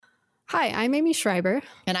Hi, I'm Amy Schreiber.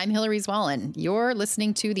 And I'm Hillary Zwallen. You're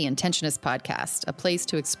listening to the Intentionist Podcast, a place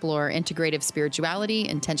to explore integrative spirituality,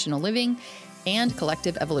 intentional living, and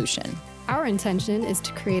collective evolution. Our intention is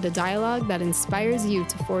to create a dialogue that inspires you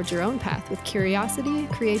to forge your own path with curiosity,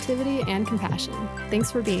 creativity, and compassion.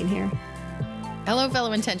 Thanks for being here. Hello,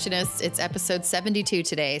 fellow Intentionists. It's episode 72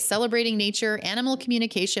 today, celebrating nature, animal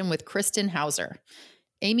communication with Kristen Hauser.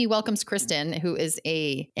 Amy welcomes Kristen, who is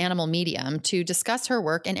an animal medium, to discuss her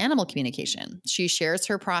work in animal communication. She shares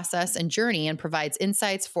her process and journey and provides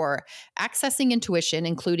insights for accessing intuition,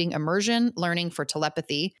 including immersion, learning for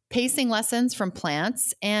telepathy, pacing lessons from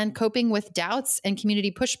plants, and coping with doubts and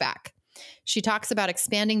community pushback. She talks about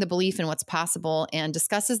expanding the belief in what's possible and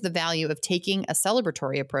discusses the value of taking a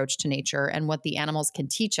celebratory approach to nature and what the animals can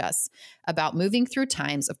teach us about moving through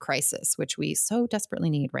times of crisis, which we so desperately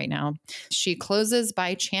need right now. She closes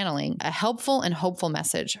by channeling a helpful and hopeful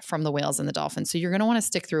message from the whales and the dolphins. So you're going to want to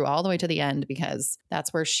stick through all the way to the end because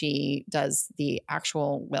that's where she does the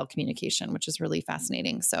actual whale communication, which is really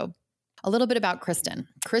fascinating. So a little bit about Kristen.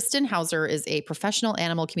 Kristen Hauser is a professional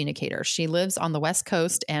animal communicator. She lives on the West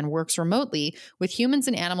Coast and works remotely with humans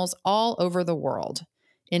and animals all over the world.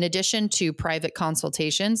 In addition to private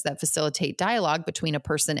consultations that facilitate dialogue between a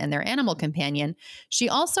person and their animal companion, she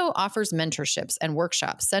also offers mentorships and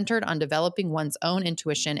workshops centered on developing one's own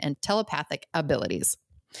intuition and telepathic abilities.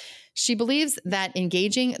 She believes that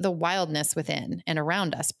engaging the wildness within and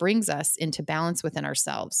around us brings us into balance within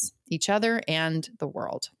ourselves, each other, and the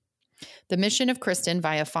world. The mission of Kristen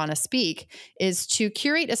via Fauna Speak is to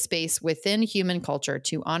curate a space within human culture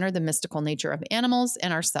to honor the mystical nature of animals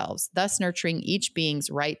and ourselves, thus nurturing each being's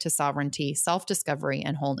right to sovereignty, self-discovery,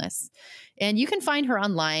 and wholeness. And you can find her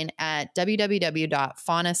online at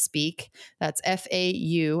www.faunaspeak, that's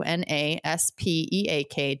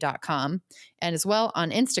FAUNASPEAK.com, and as well on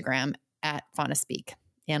Instagram at Fauna Speak.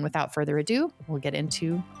 And without further ado, we'll get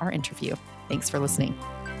into our interview. Thanks for listening.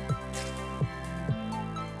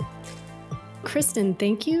 Kristen,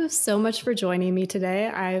 thank you so much for joining me today.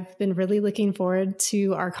 I've been really looking forward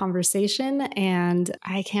to our conversation, and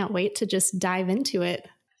I can't wait to just dive into it.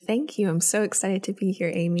 Thank you. I'm so excited to be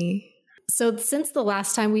here, Amy. So since the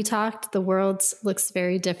last time we talked, the world looks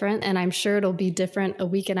very different, and I'm sure it'll be different a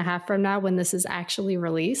week and a half from now when this is actually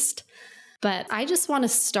released. But I just want to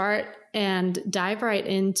start and dive right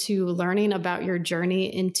into learning about your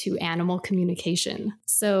journey into animal communication.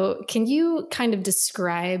 So can you kind of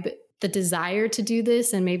describe the desire to do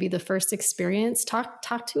this and maybe the first experience?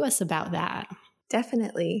 Talk to us about that.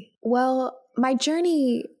 Definitely. Well, my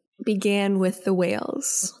journey began with the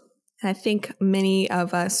whales. I think many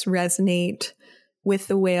of us resonate with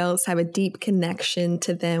the whales, have a deep connection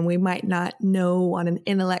to them. We might not know on an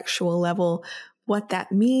intellectual level what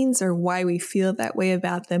that means or why we feel that way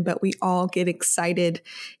about them, but we all get excited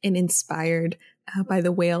and inspired by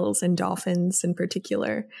the whales and dolphins in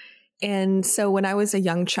particular. And so when I was a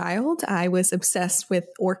young child, I was obsessed with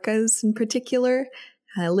orcas in particular.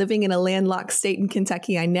 Living in a landlocked state in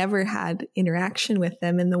Kentucky, I never had interaction with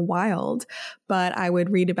them in the wild, but I would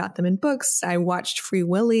read about them in books. I watched Free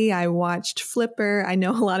Willy. I watched Flipper. I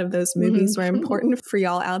know a lot of those movies were important for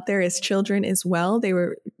y'all out there as children as well. They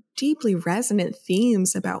were deeply resonant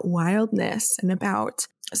themes about wildness and about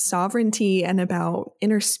sovereignty and about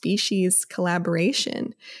interspecies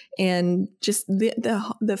collaboration, and just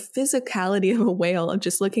the physicality of a whale.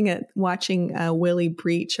 Just watching Willie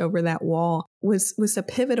breach over that wall was a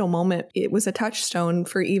pivotal moment. It was a touchstone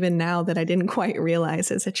for even now that I didn't quite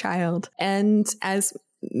realize as a child. And as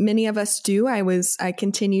many of us do, I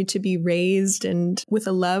continued to be raised and with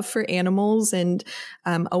a love for animals, and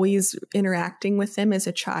always interacting with them as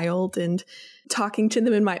a child and talking to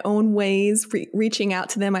them in my own ways, reaching out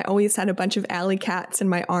to them. I always had a bunch of alley cats in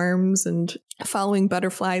my arms and following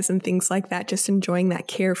butterflies and things like that, just enjoying that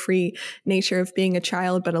carefree nature of being a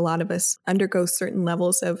child. But a lot of us undergo certain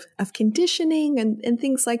levels of conditioning and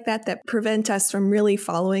things like that prevent us from really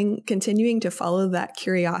continuing to follow that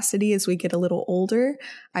curiosity as we get a little older.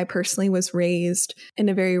 I personally was raised in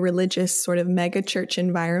a very religious sort of mega church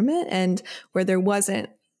environment, and where there wasn't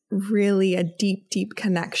really a deep, deep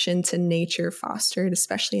connection to nature fostered,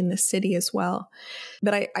 especially in the city as well.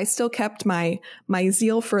 But I still kept my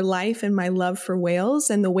zeal for life and my love for whales.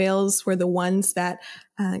 And the whales were the ones that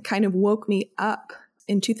kind of woke me up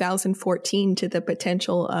in 2014 to the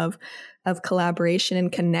potential of collaboration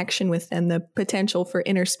and connection with them, the potential for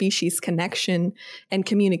interspecies connection and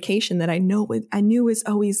communication that I knew was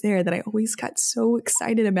always there, that I always got so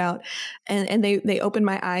excited about. And they opened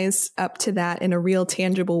my eyes up to that in a real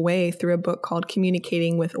tangible way through a book called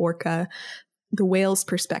Communicating with Orca The Whale's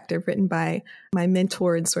Perspective, written by my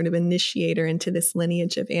mentor and sort of initiator into this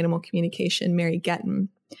lineage of animal communication, Mary Getton.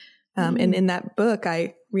 And in that book,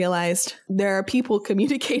 I realized there are people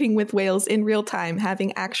communicating with whales in real time,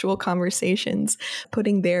 having actual conversations,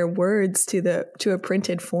 putting their words to a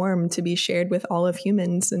printed form to be shared with all of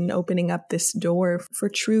humans, and opening up this door for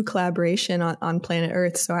true collaboration on planet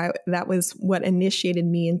Earth. So that was what initiated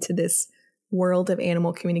me into this world of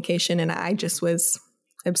animal communication. And I just was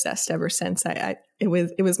obsessed ever since. It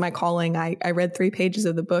was my calling. I read 3 pages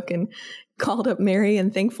of the book and called up Mary,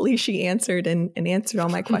 and thankfully she answered and answered all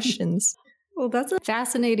my questions. Well, that's a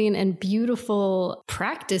fascinating and beautiful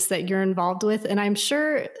practice that you're involved with. And I'm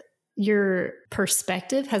sure your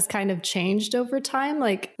perspective has kind of changed over time.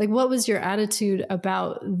 Like what was your attitude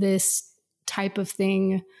about this type of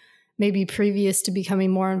thing, maybe previous to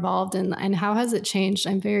becoming more involved, and how has it changed?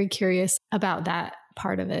 I'm very curious about that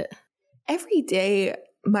part of it. Every day,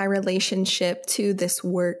 my relationship to this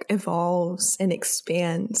work evolves and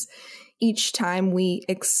expands. Each time we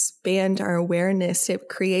expand our awareness, it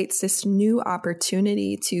creates this new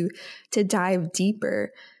opportunity to dive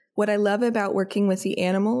deeper. What I love about working with the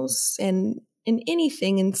animals and in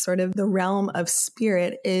anything in sort of the realm of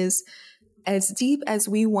spirit is, as deep as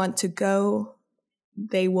we want to go,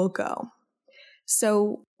 they will go.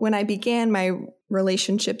 So when I began my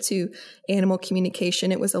relationship to animal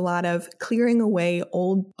communication, it was a lot of clearing away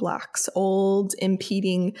old blocks, old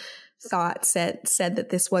impeding thoughts that said that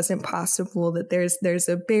this wasn't possible, that there's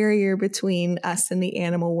a barrier between us and the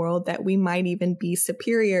animal world, that we might even be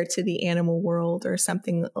superior to the animal world or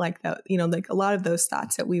something like that. Like a lot of those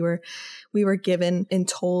thoughts that we were given and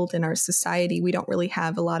told in our society. We don't really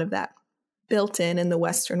have a lot of that built in the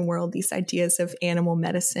Western world, these ideas of animal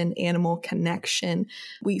medicine, animal connection.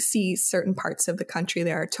 We see certain parts of the country,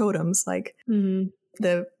 there are totems, like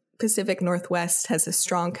the Pacific Northwest has a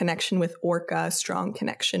strong connection with orca, a strong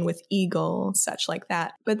connection with eagle, such like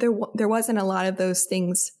that. But there wasn't a lot of those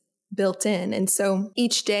things built in. And so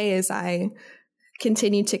each day as I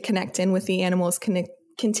continue to connect in with the animals,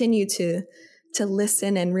 continue to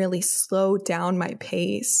listen and really slow down my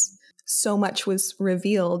pace, so much was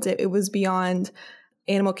revealed. It was beyond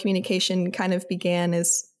animal communication, kind of began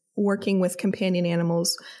as working with companion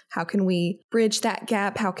animals. How can we bridge that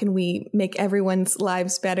gap? How can we make everyone's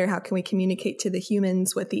lives better? How can we communicate to the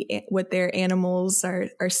humans what their animals are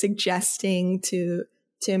suggesting to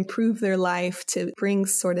improve their life, to bring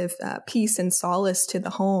sort of peace and solace to the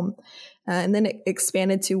home? And then it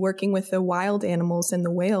expanded to working with the wild animals and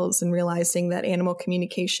the whales, and realizing that animal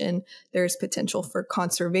communication, there's potential for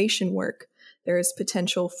conservation work. There is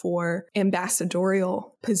potential for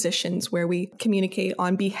ambassadorial positions where we communicate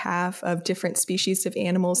on behalf of different species of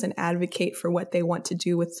animals and advocate for what they want to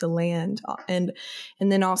do with the land. And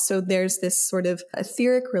then also there's this sort of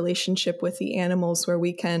etheric relationship with the animals where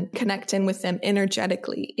we can connect in with them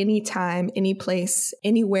energetically, anytime, any place,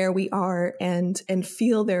 anywhere we are, and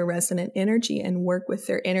feel their resonant energy and work with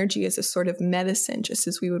their energy as a sort of medicine, just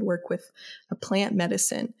as we would work with a plant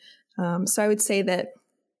medicine. So I would say that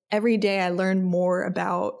every day I learn more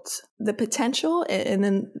about the potential and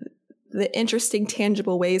then the interesting,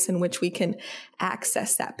 tangible ways in which we can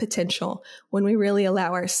access that potential when we really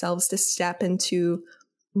allow ourselves to step into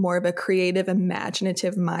more of a creative,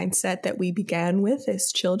 imaginative mindset that we began with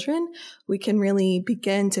as children. We can really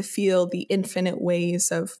begin to feel the infinite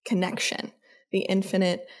ways of connection, the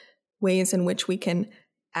infinite ways in which we can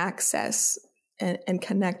access and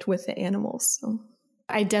connect with the animals. So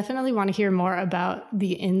I definitely want to hear more about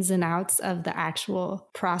the ins and outs of the actual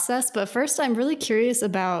process. But first, I'm really curious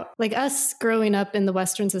about, like, us growing up in the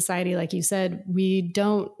Western society. Like you said, we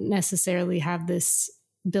don't necessarily have this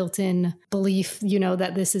built-in belief,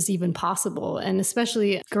 that this is even possible. And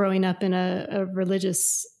especially growing up in a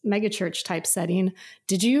religious megachurch type setting,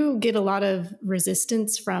 did you get a lot of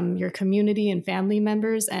resistance from your community and family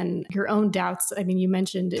members and your own doubts? I mean, you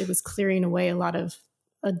mentioned it was clearing away a lot of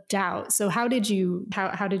a doubt. So how did you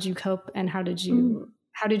cope, and how did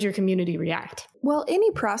your community react? Well,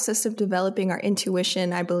 any process of developing our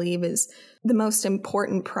intuition, I believe, is the most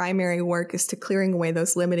important primary work, is to clearing away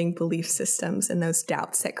those limiting belief systems and those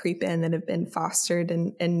doubts that creep in, that have been fostered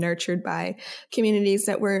and nurtured by communities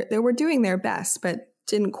that were doing their best, but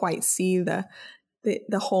didn't quite see the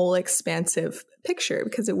whole expansive picture,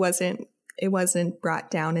 because it wasn't brought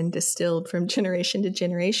down and distilled from generation to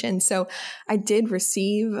generation. So I did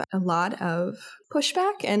receive a lot of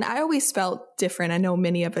pushback, and I always felt different. I know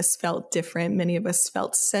many of us felt different. Many of us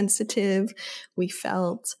felt sensitive. We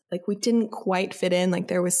felt like we didn't quite fit in, like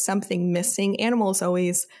there was something missing. Animals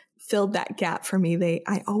always filled that gap for me.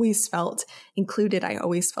 I always felt included. I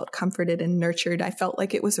always felt comforted and nurtured. I felt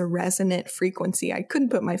like it was a resonant frequency. I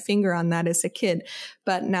couldn't put my finger on that as a kid,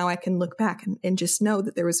 but now I can look back and just know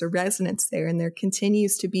that there was a resonance there, and there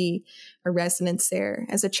continues to be a resonance there.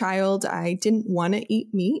 As a child, I didn't want to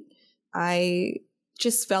eat meat. I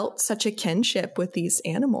just felt such a kinship with these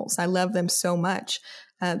animals. I love them so much.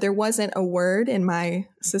 There wasn't a word in my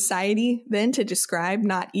society then to describe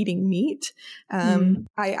not eating meat. I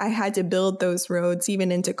had to build those roads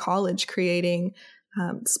even into college, creating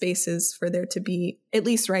spaces for there to be at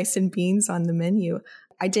least rice and beans on the menu.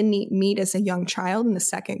 I didn't eat meat as a young child in the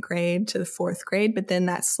 2nd grade to the 4th grade, but then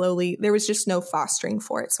that slowly, there was just no fostering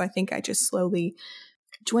for it. So I think I just slowly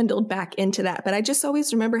dwindled back into that. But I just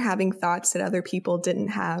always remember having thoughts that other people didn't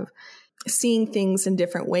have, seeing things in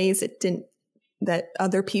different ways that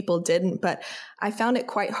other people didn't. But I found it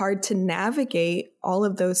quite hard to navigate all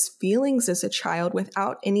of those feelings as a child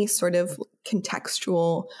without any sort of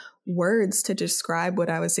contextual words to describe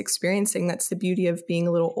what I was experiencing. That's the beauty of being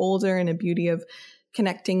a little older, and a beauty of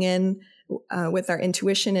connecting in with our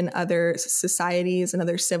intuition and other societies and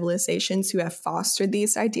other civilizations who have fostered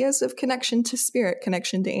these ideas of connection to spirit,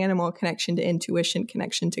 connection to animal, connection to intuition,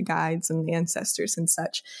 connection to guides and ancestors and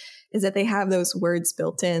such, is that they have those words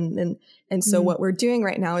built in. And so what we're doing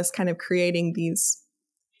right now is kind of creating these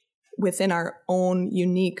within our own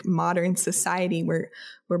unique modern society.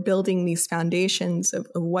 We're building these foundations of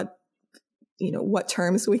what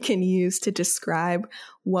terms we can use to describe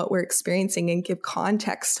what we're experiencing and give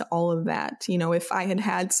context to all of that. If I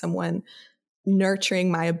had someone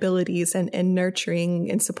nurturing my abilities and nurturing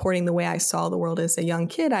and supporting the way I saw the world as a young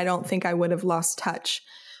kid, I don't think I would have lost touch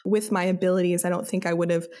with my abilities. I don't think I would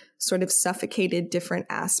have sort of suffocated different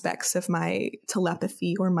aspects of my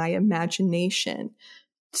telepathy or my imagination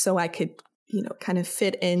so I could, kind of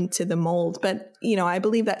fit into the mold. But, I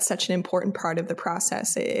believe that's such an important part of the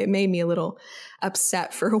process. It made me a little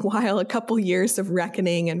upset for a while, a couple years of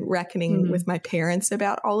reckoning with my parents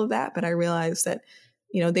about all of that. But I realized that,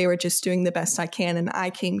 they were just doing the best I can. And I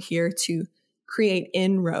came here to create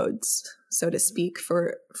inroads, so to speak,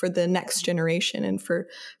 for the next generation and for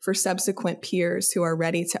subsequent peers who are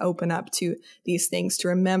ready to open up to these things, to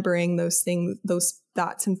remembering those things, those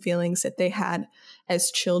thoughts and feelings that they had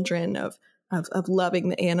as children of loving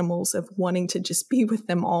the animals, of wanting to just be with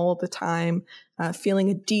them all the time, feeling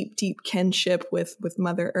a deep, deep kinship with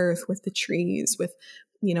Mother Earth, with the trees, with,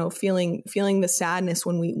 feeling the sadness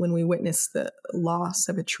when we witness the loss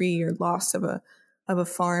of a tree or loss of a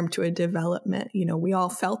farm to a development. We all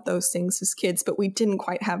felt those things as kids, but we didn't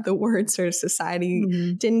quite have the words, or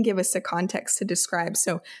society didn't give us a context to describe.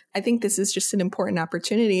 So I think this is just an important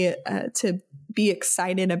opportunity to be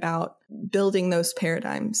excited about building those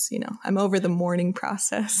paradigms. I'm over the mourning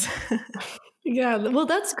process. Yeah. Well,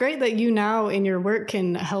 that's great that you now in your work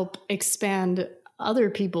can help expand other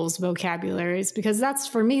people's vocabularies, because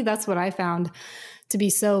that's what I found to be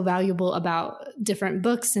so valuable about different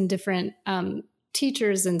books and different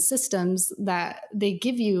teachers and systems, that they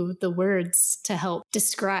give you the words to help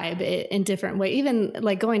describe it in different ways. Even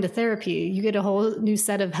like going to therapy, you get a whole new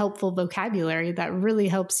set of helpful vocabulary that really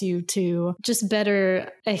helps you to just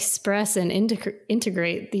better express and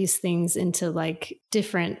integrate these things into like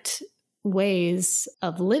different ways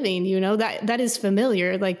of living, that is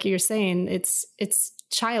familiar. Like you're saying, it's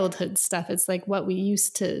childhood stuff. It's like what we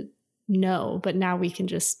used to know, but now we can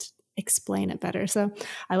just explain it better. So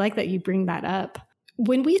I like that you bring that up.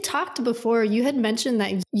 When we talked before, you had mentioned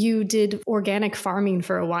that you did organic farming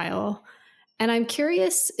for a while. And I'm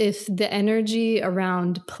curious if the energy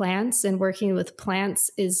around plants and working with plants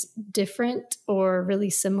is different or really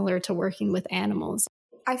similar to working with animals.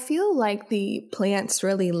 I feel like the plants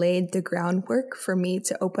really laid the groundwork for me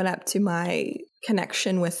to open up to my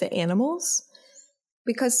connection with the animals,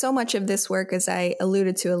 because so much of this work, as I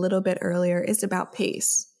alluded to a little bit earlier, is about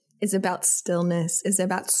pace, is about stillness, is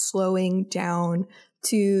about slowing down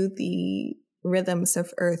to the rhythms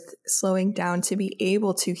of Earth, slowing down to be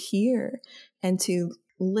able to hear and to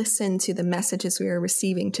listen to the messages we are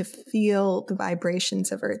receiving, to feel the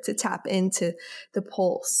vibrations of Earth, to tap into the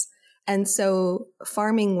pulse. And so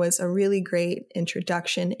farming was a really great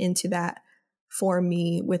introduction into that for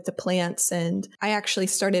me with the plants. And I actually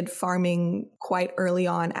started farming quite early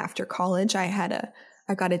on after college. I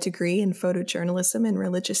got a degree in photojournalism and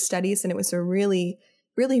religious studies, and it was a really,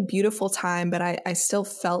 really beautiful time. But I still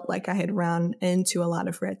felt like I had run into a lot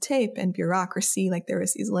of red tape and bureaucracy, like there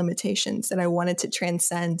was these limitations that I wanted to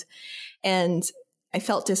transcend. And I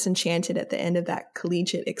felt disenchanted at the end of that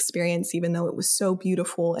collegiate experience, even though it was so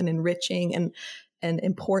beautiful and enriching and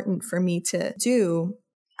important for me to do.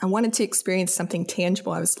 I wanted to experience something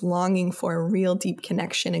tangible. I was longing for a real deep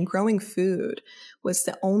connection, and growing food was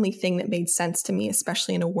the only thing that made sense to me,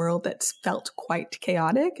 especially in a world that's felt quite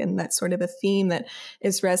chaotic. And that's sort of a theme that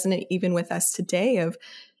is resonant even with us today of,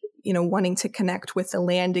 wanting to connect with the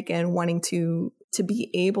land again, wanting to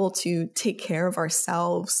be able to take care of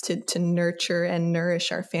ourselves, to nurture and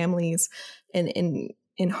nourish our families in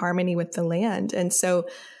harmony with the land. And so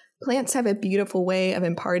plants have a beautiful way of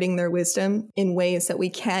imparting their wisdom in ways that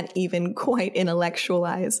we can't even quite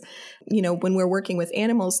intellectualize. When we're working with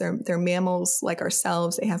animals, they're mammals like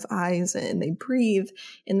ourselves. They have eyes and they breathe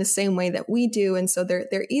in the same way that we do. And so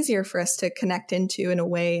they're easier for us to connect into in a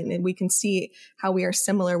way. And we can see how we are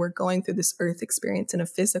similar. We're going through this earth experience in a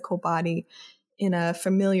physical body in a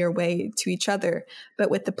familiar way to each other. But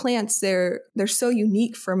with the plants, they're so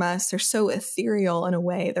unique from us. They're so ethereal in a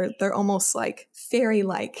way. They're almost like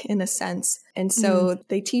fairy-like in a sense. And so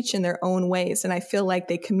they teach in their own ways. And I feel like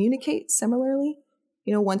they communicate similarly.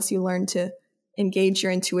 Once you learn to engage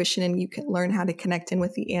your intuition and you can learn how to connect in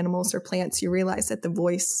with the animals or plants, you realize that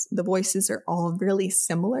the voices are all really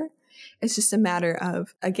similar. It's just a matter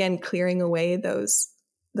of, again, clearing away those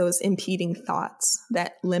impeding thoughts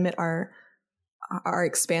that limit our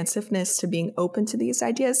expansiveness to being open to these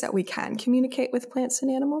ideas that we can communicate with plants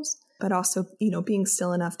and animals, but also, being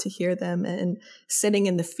still enough to hear them and sitting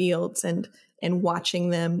in the fields and watching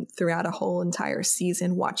them throughout a whole entire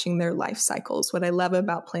season, watching their life cycles. What I love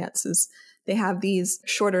about plants is they have these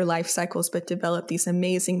shorter life cycles, but develop these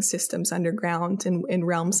amazing systems underground and in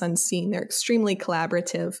realms unseen. They're extremely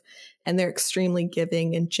collaborative and they're extremely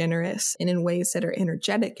giving and generous and in ways that are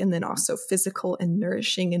energetic and then also physical and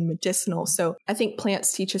nourishing and medicinal. So I think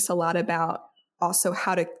plants teach us a lot about also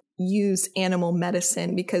how to use animal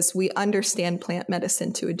medicine because we understand plant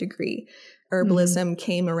medicine to a degree. Herbalism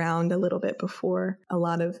came around a little bit before a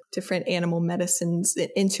lot of different animal medicines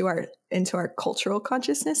into our cultural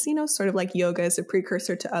consciousness, sort of like yoga is a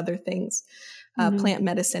precursor to other things. Plant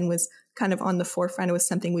medicine was kind of on the forefront. It was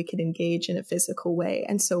something we could engage in a physical way.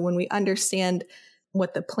 And so when we understand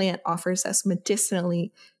what the plant offers us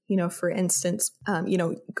medicinally, for instance,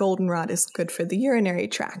 goldenrod is good for the urinary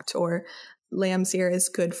tract, or lamb's ear is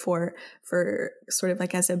good for sort of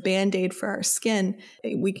like as a Band-Aid for our skin.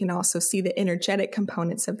 We can also see the energetic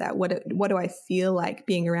components of that. What do I feel like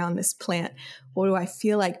being around this plant? What do I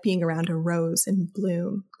feel like being around a rose in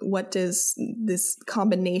bloom? What does this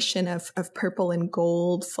combination of purple and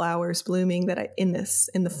gold flowers blooming that in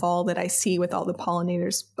the fall that I see with all the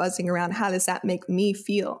pollinators buzzing around, how does that make me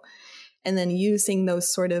feel? And then using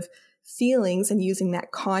those sort of feelings and using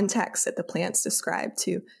that context that the plants describe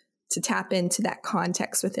to tap into that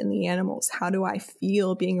context within the animals. How do I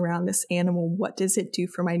feel being around this animal? What does it do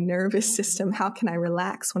for my nervous system? How can I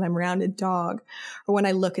relax when I'm around a dog, or when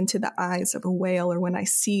I look into the eyes of a whale, or when I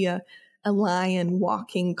see a lion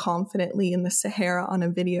walking confidently in the Sahara on a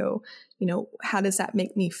video? How does that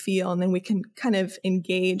make me feel? And then we can kind of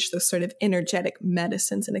engage those sort of energetic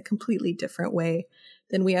medicines in a completely different way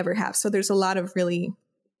than we ever have. So there's a lot of really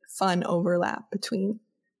fun overlap between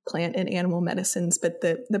plant and animal medicines, but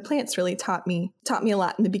the plants really taught me a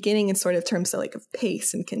lot in the beginning in sort of terms of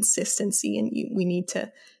pace and consistency. And we need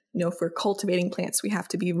to, if we're cultivating plants, we have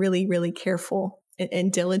to be really, really careful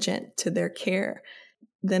and diligent to their care.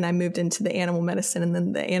 Then I moved into the animal medicine, and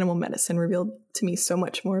then the animal medicine revealed to me so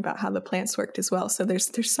much more about how the plants worked as well. So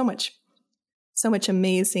there's so much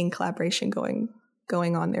amazing collaboration going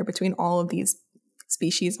on there between all of these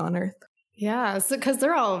species on Earth. Yeah, so because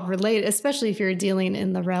they're all related, especially if you're dealing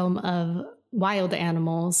in the realm of wild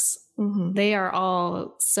animals. They are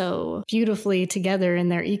all so beautifully together in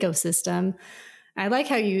their ecosystem. I like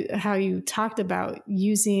how you talked about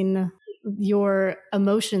using your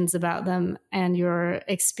emotions about them and your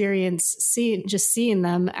experience seeing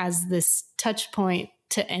them as this touch point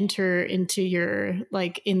to enter into your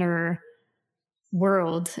inner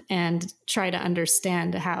world and try to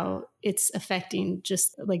understand how it's affecting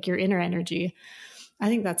just your inner energy. I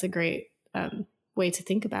think that's a great way to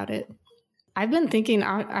think about it. I've been thinking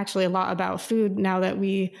actually a lot about food now that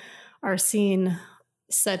we are seeing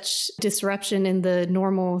such disruption in the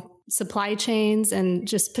normal supply chains, and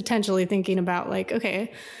just potentially thinking about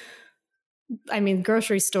okay, I mean,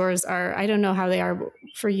 grocery stores I don't know how they are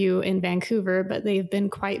for you in Vancouver, but they've been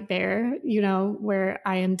quite bare, where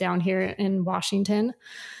I am down here in Washington.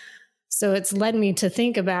 So it's led me to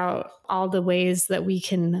think about all the ways that we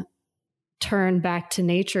can turn back to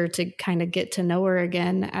nature to kind of get to know her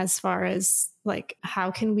again, as far as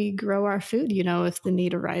how can we grow our food, if the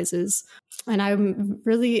need arises. And I'm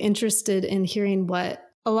really interested in hearing what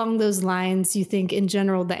along those lines you think in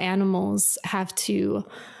general the animals have to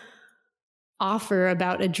offer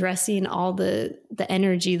about addressing all the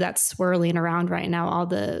energy that's swirling around right now, all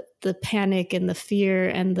the panic and the fear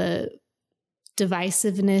and the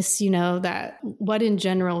divisiveness, that what in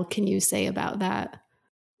general can you say about that?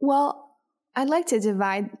 Well, I'd like to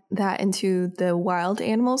divide that into the wild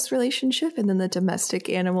animals relationship and then the domestic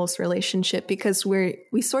animals relationship, because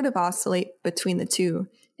we sort of oscillate between the two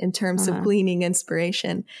in terms of gleaning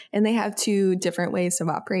inspiration, and they have two different ways of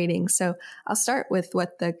operating. So I'll start with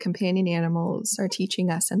what the companion animals are teaching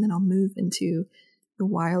us, and then I'll move into the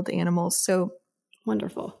wild animals. So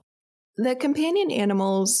wonderful. The companion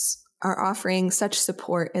animals are offering such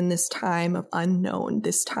support in this time of unknown,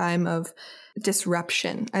 this time of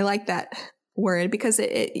disruption. I like that word because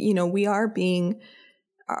we are being,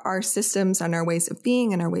 our systems and our ways of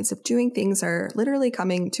being and our ways of doing things are literally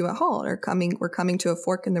coming to a halt, or we're coming to a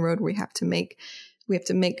fork in the road where we have to make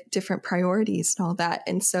different priorities and all that.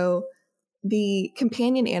 And so the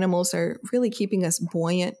companion animals are really keeping us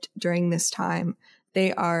buoyant during this time.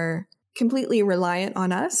 They are completely reliant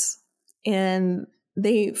on us, and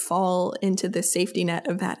they fall into the safety net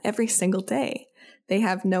of that every single day. They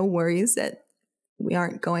have no worries that we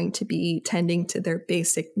aren't going to be tending to their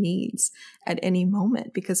basic needs at any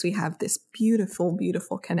moment, because we have this beautiful,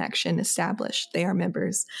 beautiful connection established. They are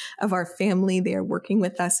members of our family. They are working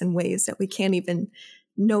with us in ways that we can't even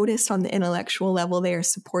notice on the intellectual level. They are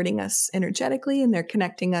supporting us energetically, and they're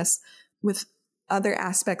connecting us with other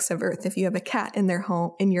aspects of Earth. If you have a cat in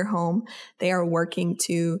your home, they are working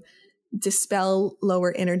to dispel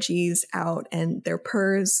lower energies out, and their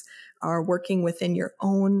purrs are working within your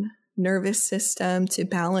own nervous system to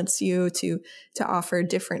balance you, to offer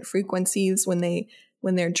different frequencies. When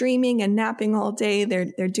they're dreaming and napping all day,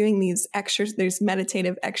 they're doing there's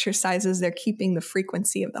meditative exercises. They're keeping the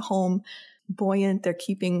frequency of the home buoyant. They're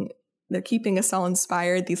keeping us all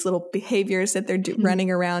inspired. These little behaviors that they're running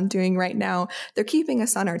around doing right now, they're keeping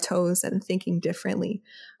us on our toes and thinking differently.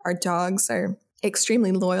 Our dogs are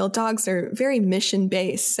extremely loyal. Dogs are very mission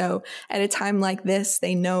based. So at a time like this,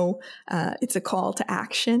 they know it's a call to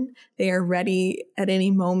action. They are ready at any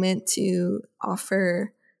moment to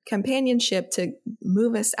offer companionship, to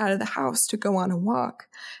move us out of the house, to go on a walk.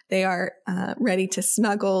 They are ready to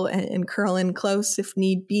snuggle and curl in close if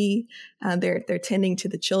need be. They're tending to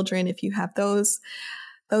the children if you have those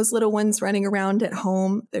little ones running around at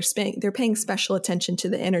home. They're paying special attention to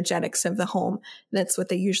the energetics of the home. That's what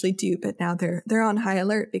they usually do, but now they're on high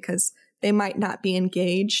alert because they might not be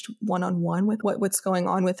engaged one-on-one with what's going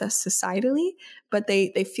on with us societally, but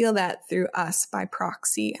they feel that through us by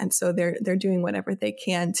proxy. And so they're doing whatever they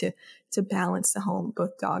can to balance the home,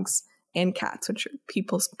 both dogs and cats, which are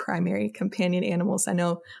people's primary companion animals. I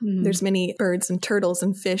know there's many birds and turtles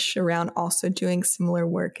and fish around also doing similar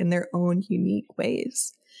work in their own unique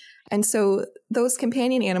ways. And so those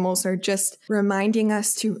companion animals are just reminding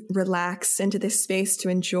us to relax into this space, to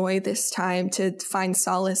enjoy this time, to find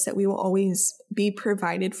solace that we will always be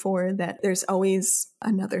provided for, that there's always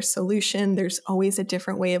another solution. There's always a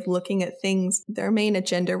different way of looking at things. Their main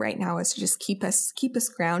agenda right now is to just keep us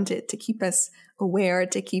grounded, to keep us aware,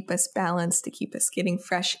 to keep us balanced, to keep us getting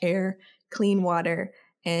fresh air, clean water,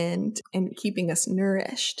 and keeping us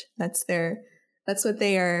nourished. That's what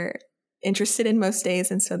they are interested in most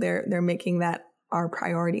days, and so they're making that our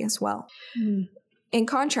priority as well. In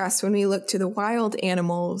contrast, when we look to the wild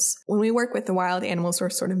animals, when we work with the wild animals,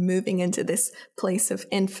 we're sort of moving into this place of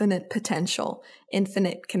infinite potential,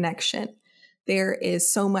 infinite connection. There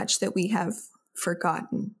is so much that we have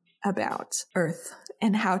forgotten about Earth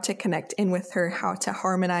and how to connect in with her, how to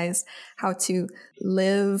harmonize, how to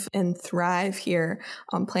live and thrive here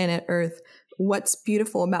on planet Earth. What's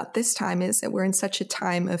beautiful about this time is that we're in such a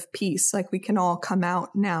time of peace. Like, we can all come out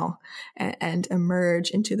now and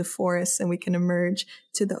emerge into the forests, and we can emerge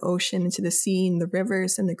to the ocean, into the sea, and the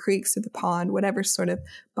rivers and the creeks or the pond, whatever sort of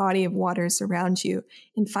body of water is around you,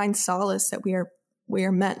 and find solace that we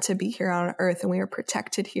are meant to be here on Earth, and we are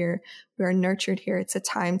protected here. We are nurtured here. It's a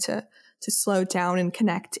time to slow down and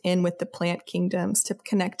connect in with the plant kingdoms, to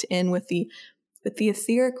connect in with the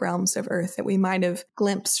etheric realms of Earth that we might have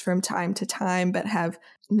glimpsed from time to time, but have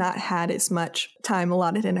not had as much time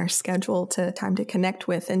allotted in our schedule to connect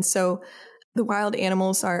with. And so the wild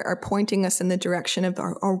animals are pointing us in the direction of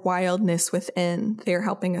our wildness within. They're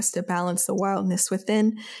helping us to balance the wildness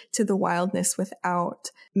within to the wildness without.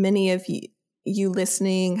 Many of you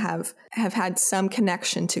listening have had some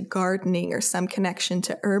connection to gardening, or some connection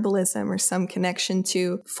to herbalism, or some connection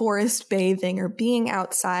to forest bathing or being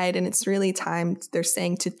outside. And it's really time, they're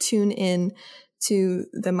saying, to tune in to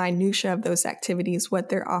the minutia of those activities, what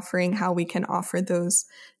they're offering, how we can offer those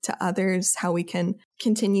to others, how we can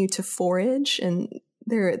continue to forage. And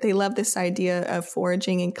They love this idea of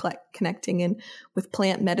foraging and connecting in with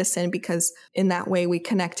plant medicine, because in that way we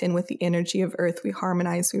connect in with the energy of earth. We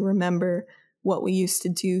harmonize. We remember what we used to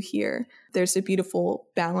do here. There's a beautiful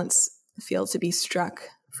balance field to be struck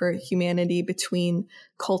for humanity between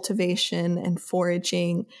cultivation and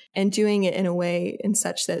foraging, and doing it in a way in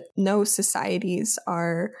such that no societies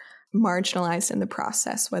are marginalized in the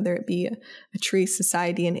process, whether it be a tree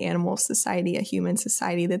society, an animal society, a human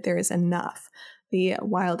society, that there is enough. The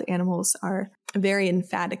wild animals are very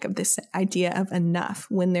emphatic of this idea of enough.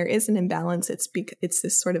 When there is an imbalance, it's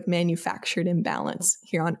this sort of manufactured imbalance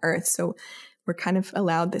here on Earth. So we're kind of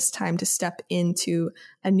allowed this time to step into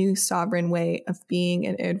a new sovereign way of being,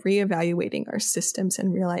 and reevaluating our systems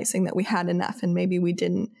and realizing that we had enough and maybe we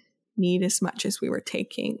didn't need as much as we were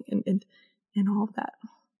taking, and all of that.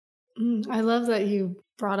 I love that you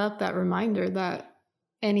brought up that reminder that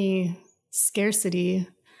any scarcity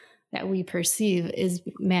that we perceive is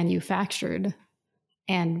manufactured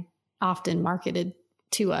and often marketed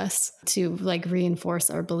to us to like reinforce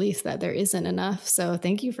our belief that there isn't enough. So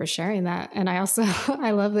thank you for sharing that. And I also,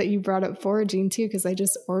 I love that you brought up foraging too, because I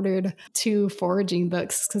just ordered 2 foraging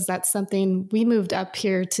books, because that's something we moved up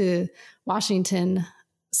here to Washington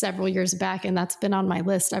several years back. And that's been on my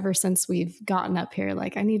list ever since we've gotten up here.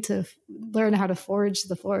 Like, I need to learn how to forage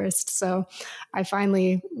the forest. So I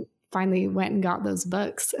finally went and got those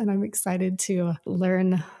books, and I'm excited to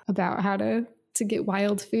learn about how to get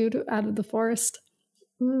wild food out of the forest.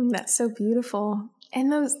 That's so beautiful.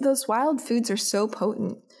 And those wild foods are so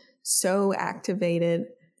potent, so activated,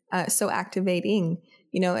 so activating,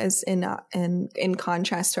 as in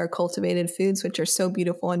contrast to our cultivated foods, which are so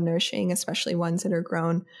beautiful and nourishing, especially ones that are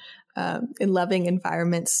grown in loving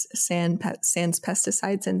environments, sans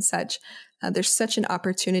pesticides and such. There's such an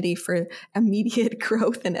opportunity for immediate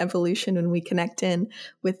growth and evolution when we connect in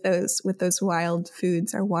with those wild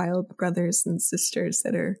foods, our wild brothers and sisters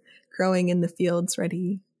that are growing in the fields,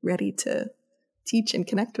 ready to teach and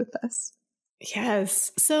connect with us.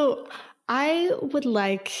 Yes. So I would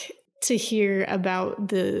like to hear about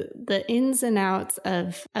the ins and outs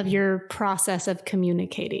of your process of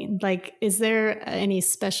communicating. Like, is there any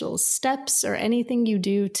special steps or anything you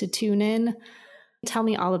do to tune in? Tell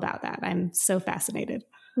me all about that. I'm so fascinated.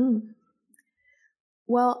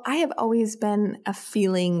 Well, I have always been a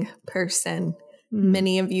feeling person.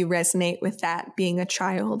 Many of you resonate with that, being a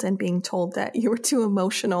child and being told that you were too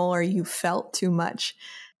emotional or you felt too much.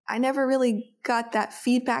 I never really got that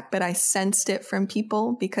feedback, but I sensed it from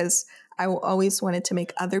people because I always wanted to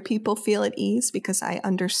make other people feel at ease, because I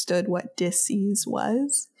understood what dis-ease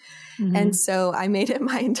was. And so I made it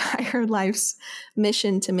my entire life's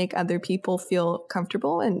mission to make other people feel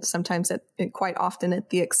comfortable, and sometimes quite often at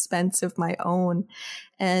the expense of my own.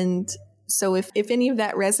 And so if any of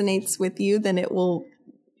that resonates with you, then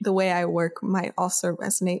the way I work might also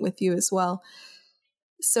resonate with you as well.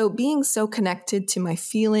 So being so connected to my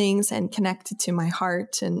feelings and connected to my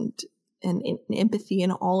heart and empathy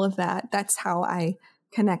and all of that, that's how I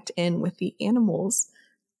connect in with the animals.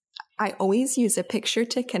 I always use a picture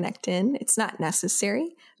to connect in. It's not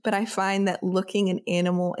necessary, but I find that looking an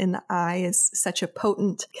animal in the eye is such a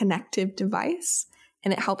potent connective device,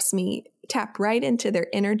 and it helps me tap right into their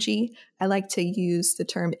energy. I like to use the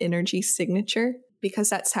term energy signature, because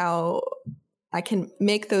that's how I can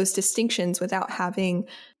make those distinctions without having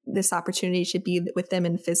this opportunity to be with them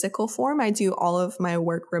in physical form. I do all of my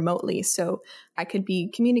work remotely. So I could be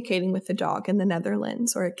communicating with a dog in the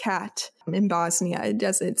Netherlands or a cat in Bosnia.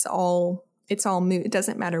 It's all moot. It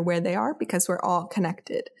doesn't matter where they are, because we're all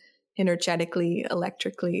connected energetically,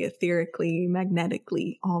 electrically, etherically,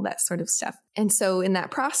 magnetically, all that sort of stuff. And so in that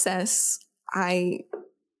process, I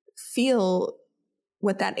feel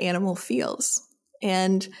what that animal feels.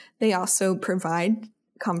 And they also provide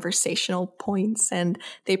conversational points, and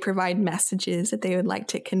they provide messages that they would like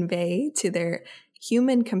to convey to their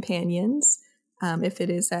human companions, if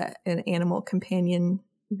it is an animal companion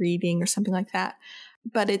reading or something like that.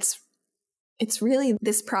 But it's really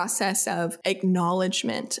this process of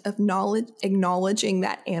acknowledgement, of acknowledging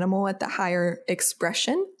that animal at the higher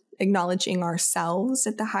expression, acknowledging ourselves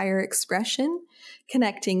at the higher expression,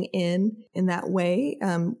 connecting in that way.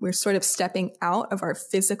 We're sort of stepping out of our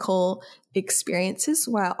physical experiences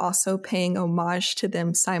while also paying homage to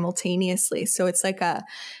them simultaneously. So it's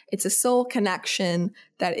a soul connection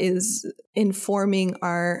that is informing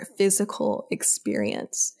our physical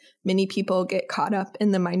experience. Many people get caught up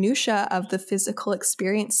in the minutia of the physical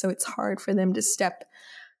experience, so it's hard for them to step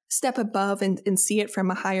above and see it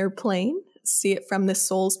from a higher plane, see it from the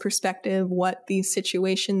soul's perspective, what these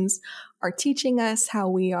situations are teaching us, how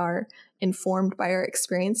we are informed by our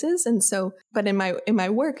experiences. And so, but in my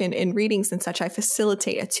work and in readings and such, I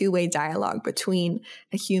facilitate a two-way dialogue between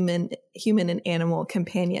a human and animal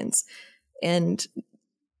companions. And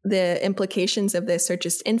the implications of this are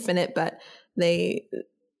just infinite, but they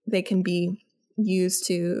can be used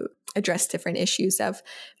to address different issues of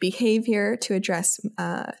behavior, to address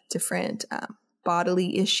different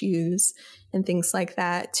bodily issues and things like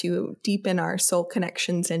that, to deepen our soul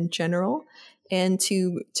connections in general, and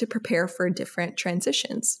to prepare for different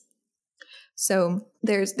transitions. So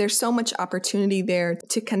there's so much opportunity there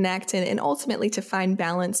to connect and ultimately to find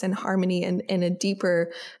balance and harmony and a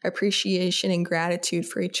deeper appreciation and gratitude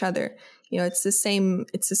for each other. You know, it's the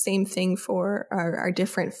same thing for our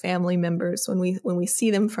different family members. When we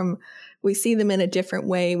see them in a different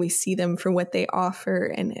way, we see them for what they offer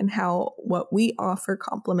and how what we offer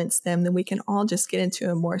complements them, then we can all just get into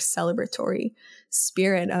a more celebratory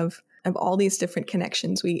spirit of all these different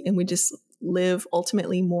connections. We just live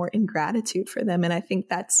ultimately more in gratitude for them. And I think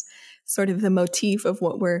that's sort of the motif of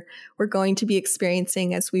what we're going to be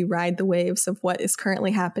experiencing as we ride the waves of what is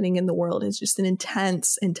currently happening in the world, is just an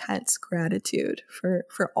intense gratitude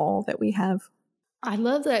for all that we have. I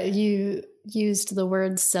love that you used the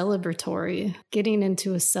word celebratory, getting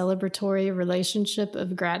into a celebratory relationship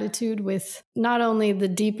of gratitude with not only the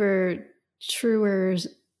deeper, truer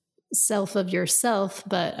self of yourself,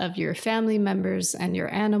 but of your family members and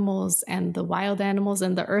your animals and the wild animals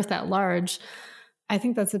and the earth at large. I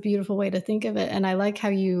think that's a beautiful way to think of it. And I like how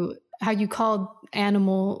you called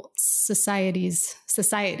animal societies,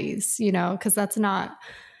 you know, because that's not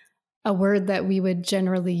a word that we would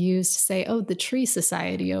generally use to say, oh, the tree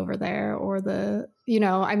society over there, or the, you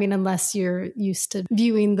know, I mean, unless you're used to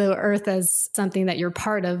viewing the earth as something that you're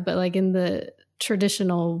part of, but like in the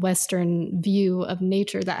traditional Western view of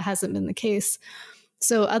nature, that hasn't been the case.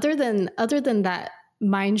 So other than that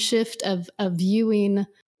mind shift of viewing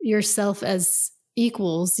yourself as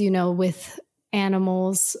equals, you know, with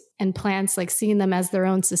animals and plants, like seeing them as their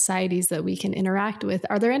own societies that we can interact with,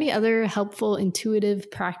 are there any other helpful intuitive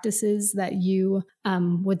practices that you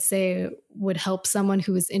would say would help someone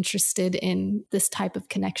who is interested in this type of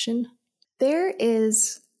connection? There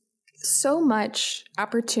is so much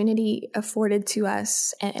opportunity afforded to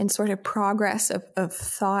us and sort of progress of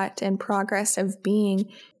thought and progress of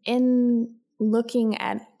being in looking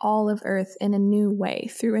at all of Earth in a new way,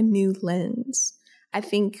 through a new lens. I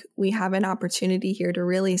think we have an opportunity here to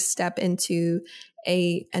really step into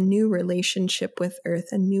a new relationship with Earth,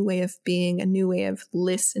 a new way of being, a new way of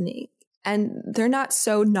listening. And they're not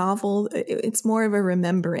so novel. It's more of a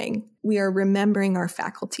remembering. We are remembering our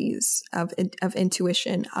faculties of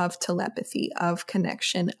intuition, of telepathy, of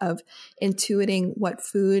connection, of intuiting what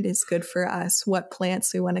food is good for us, what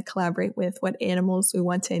plants we want to collaborate with, what animals we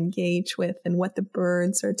want to engage with, and what the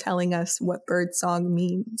birds are telling us, what bird song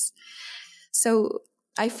means. So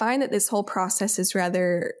I find that this whole process is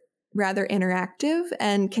rather interactive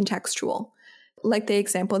and contextual. Like the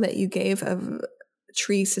example that you gave of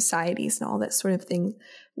tree societies and all that sort of thing,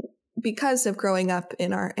 because of growing up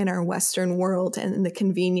in our Western world and the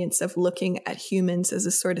convenience of looking at humans as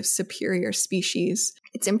a sort of superior species,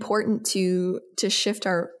 it's important to shift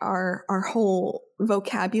our whole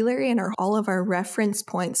vocabulary and all of our reference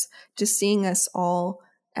points to seeing us all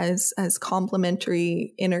as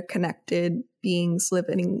complementary, interconnected beings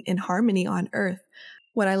living in harmony on Earth.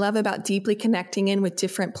 What I love about deeply connecting in with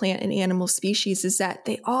different plant and animal species is that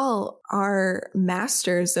they all are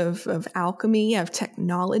masters of alchemy, of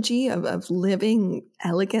technology, of living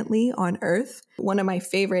elegantly on Earth. One of my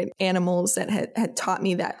favorite animals that had taught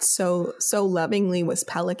me that so lovingly was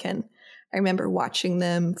pelican. I remember watching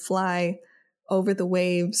them fly over the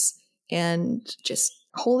waves and just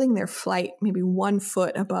holding their flight maybe 1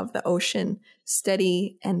 foot above the ocean,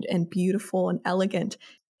 steady and beautiful and elegant.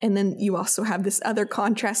 And then you also have this other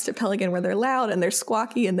contrast to pelican where they're loud and they're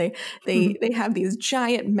squawky and they have these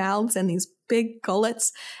giant mouths and these big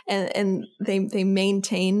gullets and they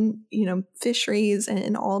maintain, you know, fisheries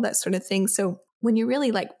and all that sort of thing. So when you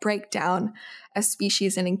really like break down a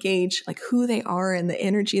species and engage like who they are and the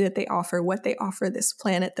energy that they offer, what they offer this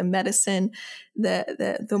planet, the medicine,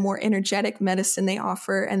 the more energetic medicine they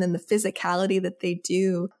offer, and then the physicality that they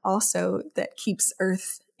do also that keeps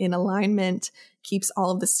Earth in alignment, keeps all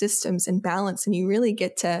of the systems in balance. And you really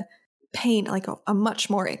get to paint like a much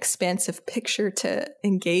more expansive picture to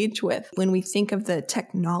engage with. When we think of the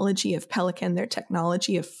technology of pelican, their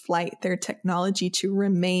technology of flight, their technology to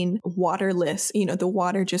remain waterless, you know, the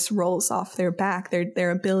water just rolls off their back,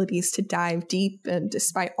 their abilities to dive deep, and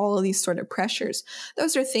despite all of these sort of pressures,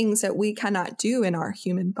 those are things that we cannot do in our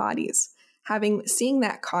human bodies. Seeing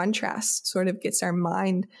that contrast sort of gets our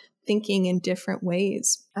mind thinking in different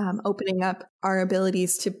ways, opening up our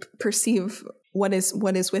abilities to perceive what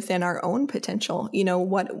is within our own potential.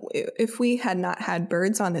 What if we had not had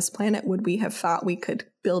birds on this planet, would we have thought we could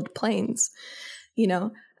build planes?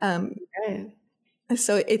 Right.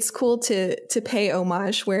 So it's cool to pay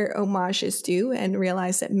homage where homage is due and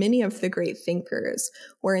realize that many of the great thinkers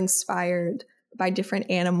were inspired by different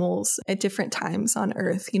animals at different times on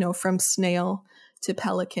Earth, from snail to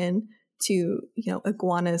pelican to,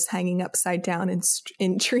 iguanas hanging upside down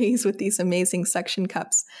in trees with these amazing suction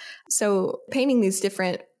cups. So painting these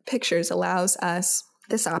different pictures allows us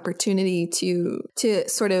this opportunity to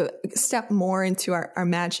sort of step more into our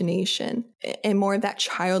imagination and more of that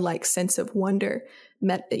childlike sense of wonder.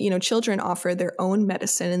 Children offer their own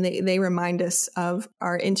medicine, and they remind us of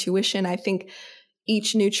our intuition. I think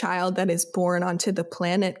each new child that is born onto the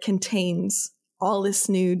planet contains all this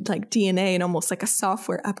new DNA and almost like a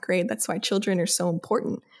software upgrade. That's why children are so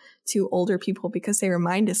important to older people, because they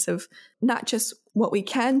remind us of not just what we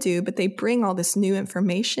can do, but they bring all this new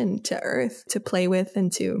information to Earth to play with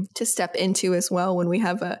and to step into as well. When we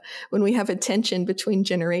have a tension between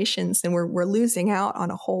generations, and we're losing out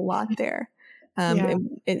on a whole lot there.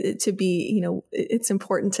 It's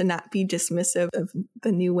important to not be dismissive of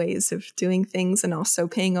the new ways of doing things, and also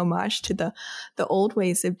paying homage to the old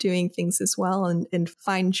ways of doing things as well, and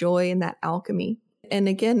find joy in that alchemy. And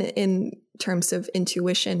again, in terms of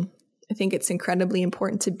intuition, I think it's incredibly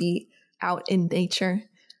important to be out in nature,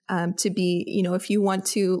 to be, if you want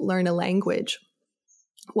to learn a language,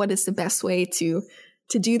 what is the best way to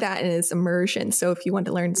do that? And it's immersion. So if you want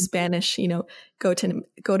to learn Spanish, go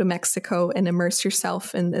to Mexico and immerse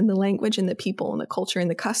yourself in the language and the people and the culture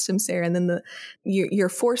and the customs there. And then you're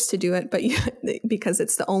forced to do it, but because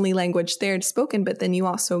it's the only language there spoken. But then you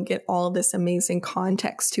also get all of this amazing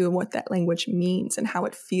context to what that language means and how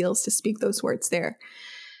it feels to speak those words there.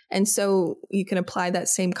 And so you can apply that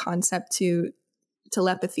same concept to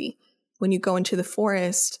telepathy. When you go into the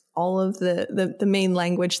forest, all of the main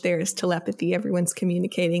language there is telepathy. Everyone's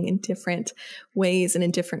communicating in different ways and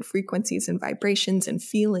in different frequencies and vibrations and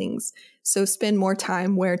feelings. So spend more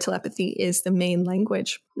time where telepathy is the main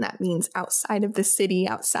language. And that means outside of the city,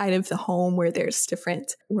 outside of the home, where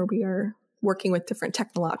we are working with different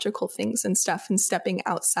technological things and stuff, and stepping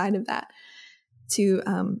outside of that to,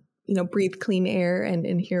 breathe clean air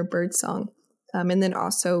and hear birdsong. And then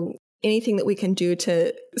also anything that we can do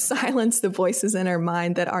to silence the voices in our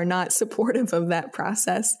mind that are not supportive of that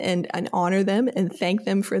process, and honor them and thank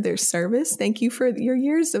them for their service. Thank you for your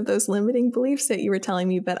years of those limiting beliefs that you were telling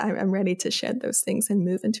me, but I'm ready to shed those things and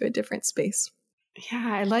move into a different space. Yeah,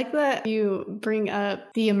 I like that you bring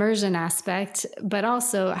up the immersion aspect, but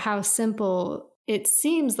also how simple it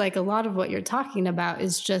seems. Like a lot of what you're talking about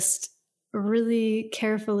is just really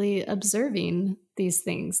carefully observing these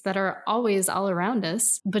things that are always all around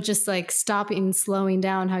us, but just like stopping, slowing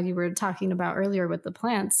down, how you were talking about earlier with the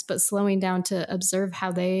plants, but slowing down to observe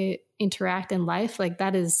how they interact in life. Like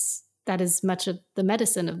that is much of the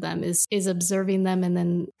medicine of them, is observing them and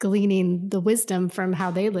then gleaning the wisdom from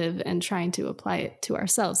how they live and trying to apply it to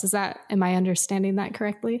ourselves. Am I understanding that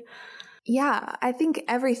correctly? Yeah, I think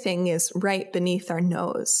everything is right beneath our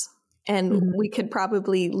nose. And we could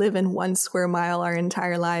probably live in 1 square mile our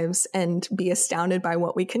entire lives and be astounded by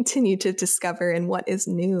what we continue to discover and what is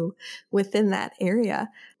new within that area.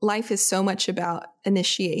 Life is so much about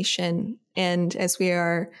initiation. And as we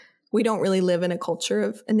don't really live in a culture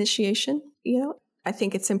of initiation. I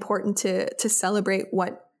think it's important to celebrate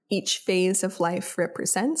what each phase of life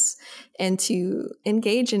represents, and to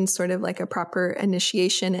engage in sort of like a proper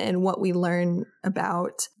initiation and what we learn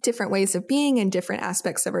about different ways of being and different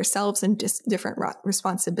aspects of ourselves and just different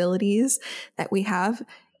responsibilities that we have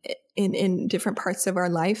in different parts of our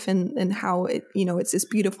life, and how it's this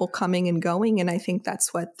beautiful coming and going. And I think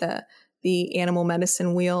that's what the animal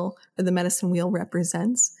medicine wheel, or the medicine wheel,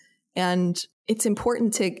 represents. And it's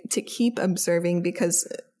important to keep observing, because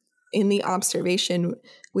in the observation,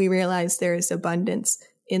 we realize there is abundance.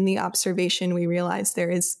 In the observation, we realize there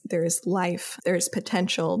is life, there is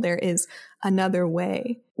potential, there is another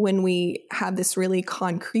way. When we have this really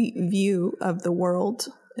concrete view of the world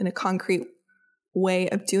and a concrete way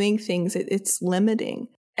of doing things, it's limiting.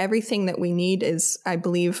 Everything that we need is, I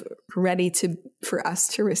believe, ready for us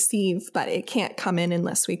to receive, but it can't come in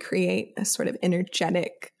unless we create a sort of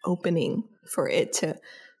energetic opening for it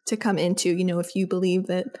to come into. If you believe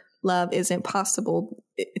that love isn't possible,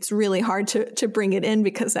 it's really hard to bring it in,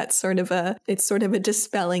 because that's sort of a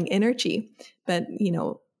dispelling energy. But,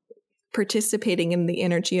 participating in the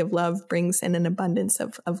energy of love brings in an abundance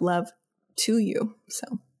of love to you.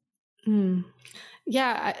 So.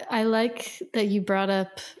 Yeah, I like that you brought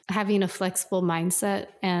up having a flexible mindset,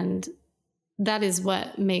 and that is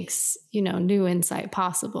what makes, new insight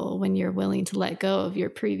possible when you're willing to let go of your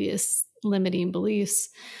previous limiting beliefs.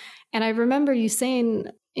 And I remember you saying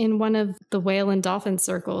in one of the whale and dolphin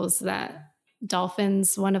circles that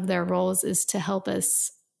dolphins, one of their roles is to help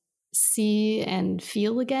us see and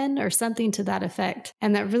feel again, or something to that effect.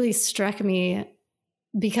 And that really struck me,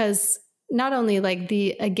 because not only like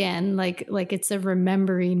the again, like it's a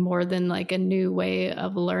remembering more than like a new way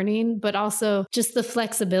of learning, but also just the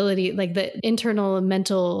flexibility, like the internal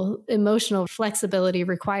mental emotional flexibility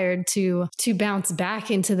required to bounce back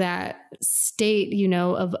into that state,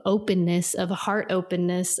 of openness, of heart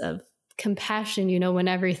openness, of compassion, when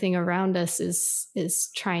everything around us is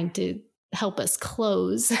trying to help us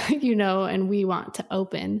close, and we want to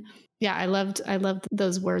open. Yeah, I loved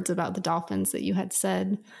those words about the dolphins that you had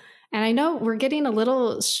said. And I know we're getting a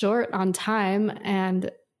little short on time, and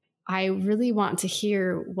I really want to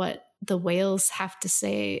hear what the whales have to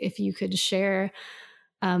say. If you could share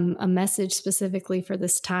a message specifically for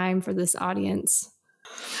this time, for this audience.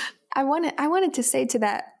 I wanted to say to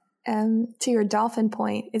that, to your dolphin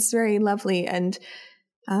point, it's very lovely. And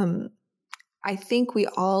I think we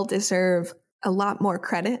all deserve a lot more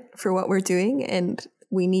credit for what we're doing, and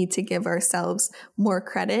we need to give ourselves more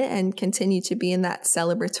credit and continue to be in that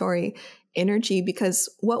celebratory energy,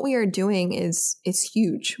 because what we are doing is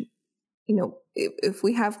huge. If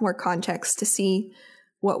we have more context to see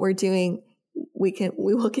what we're doing, we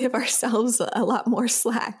will give ourselves a lot more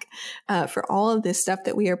slack for all of this stuff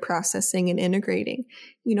that we are processing and integrating.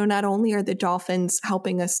 Not only are the dolphins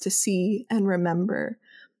helping us to see and remember,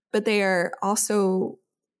 but they are also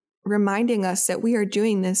reminding us that we are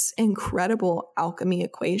doing this incredible alchemy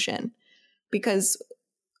equation, because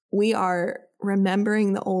we are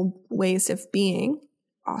remembering the old ways of being,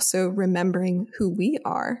 also remembering who we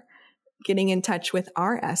are, getting in touch with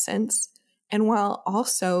our essence, and while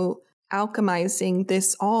also alchemizing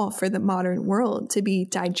this all for the modern world to be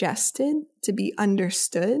digested, to be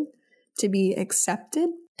understood, to be accepted.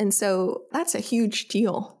 And so that's a huge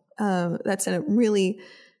deal. That's a really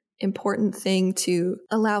important thing to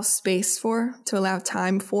allow space for, to allow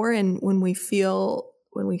time for. And when we feel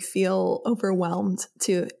overwhelmed,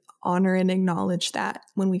 to honor and acknowledge that.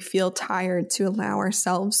 When we feel tired, to allow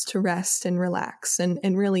ourselves to rest and relax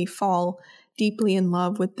and really fall deeply in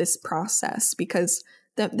love with this process, because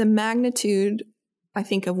the magnitude, I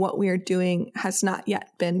think, of what we are doing has not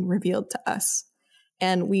yet been revealed to us.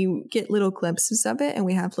 And we get little glimpses of it, and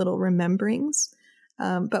we have little rememberings.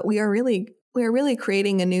 But we are really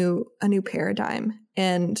creating a new paradigm.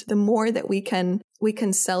 And the more that we can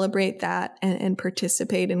celebrate that and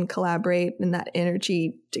participate and collaborate in that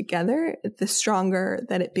energy together, the stronger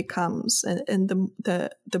that it becomes, and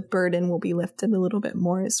the burden will be lifted a little bit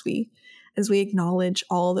more as we acknowledge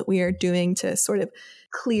all that we are doing to sort of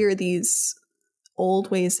clear these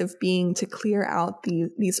old ways of being, to clear out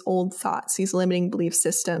these old thoughts, these limiting belief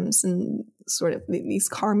systems, and sort of these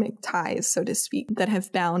karmic ties, so to speak, that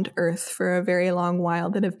have bound Earth for a very long while,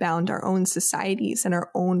 that have bound our own societies and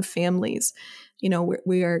our own families.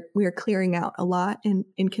 We are clearing out a lot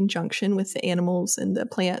in conjunction with the animals and the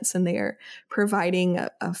plants, and they are providing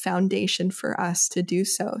a foundation for us to do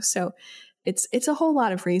so. So it's a whole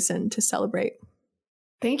lot of reason to celebrate.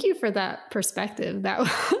 Thank you for that perspective.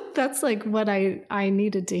 That's like what I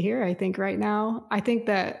needed to hear, I think, right now. I think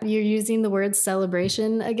that you're using the word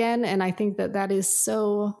celebration again, and I think that is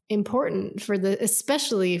so important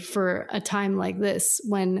especially for a time like this,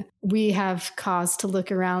 when we have cause to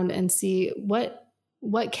look around and see what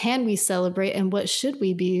can we celebrate and what should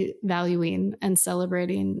we be valuing and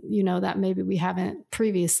celebrating, that maybe we haven't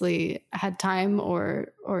previously had time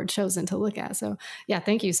or chosen to look at. So yeah,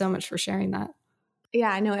 thank you so much for sharing that. Yeah,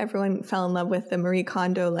 I know everyone fell in love with the Marie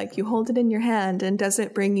Kondo, like, you hold it in your hand and does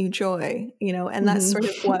it bring you joy? And that's sort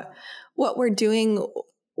of what we're doing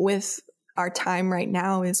with our time right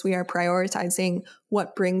now, is we are prioritizing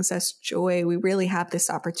what brings us joy. We really have this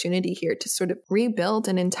opportunity here to sort of rebuild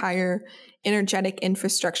an entire energetic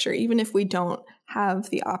infrastructure, even if we don't have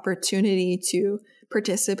the opportunity to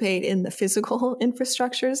participate in the physical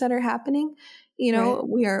infrastructures that are happening. Right.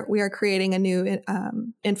 We are creating a new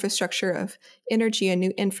infrastructure of energy, a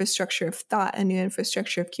new infrastructure of thought, a new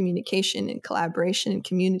infrastructure of communication and collaboration and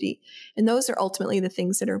community. And those are ultimately the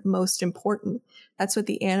things that are most important. That's what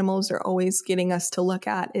the animals are always getting us to look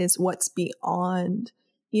at, is what's beyond,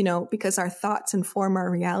 because our thoughts inform our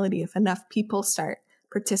reality. If enough people start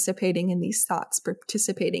participating in these thoughts,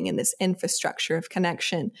 participating in this infrastructure of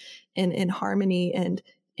connection and in harmony and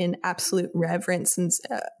in absolute reverence and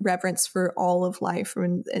reverence for all of life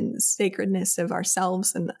and sacredness of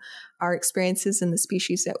ourselves and our experiences and the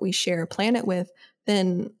species that we share a planet with,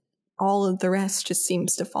 then all of the rest just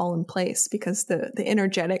seems to fall in place because the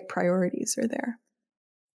energetic priorities are there.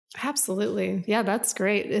 Absolutely. Yeah, that's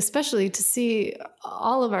great, especially to see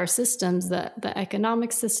all of our systems, the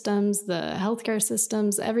economic systems, the healthcare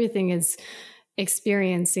systems, everything is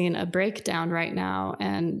experiencing a breakdown right now.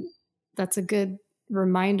 And that's a good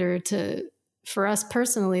reminder for us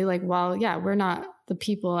personally, like, while, yeah, we're not the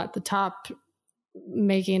people at the top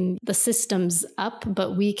making the systems up,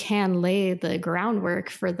 but we can lay the groundwork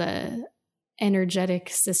for the energetic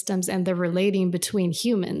systems and the relating between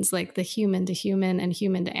humans, like the human to human and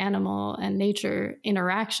human to animal and nature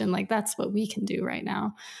interaction. Like, that's what we can do right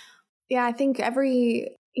now. Yeah, I think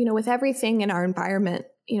with everything in our environment,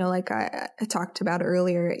 like I talked about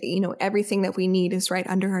earlier, everything that we need is right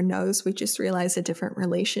under our nose. We just realize a different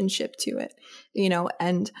relationship to it,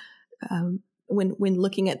 and when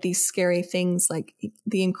looking at these scary things like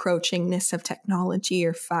the encroachingness of technology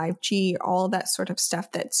or 5G, or all that sort of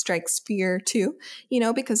stuff that strikes fear too,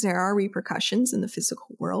 because there are repercussions in the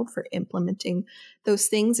physical world for implementing those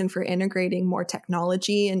things and for integrating more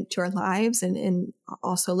technology into our lives and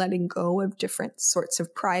also letting go of different sorts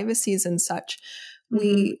of privacies and such.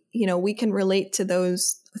 Mm-hmm. We can relate to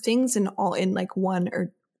those things in like one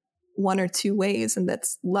or two ways, and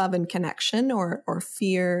that's love and connection, or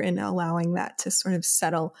fear and allowing that to sort of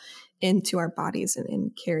settle into our bodies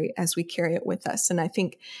and carry as we carry it with us. And I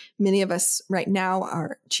think many of us right now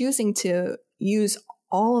are choosing to use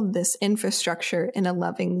all of this infrastructure in a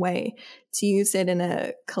loving way, to use it in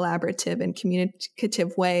a collaborative and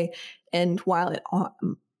communicative way. And while it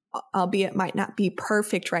albeit might not be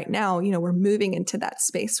perfect right now, we're moving into that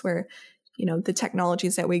space where, the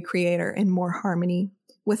technologies that we create are in more harmony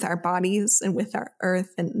with our bodies and with our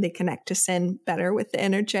earth, and they connect us in better with the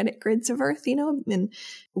energetic grids of earth, and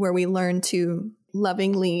where we learn to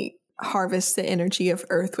lovingly harvest the energy of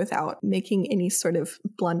earth without making any sort of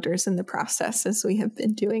blunders in the process, as we have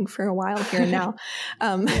been doing for a while here now.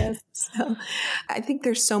 Yes. So I think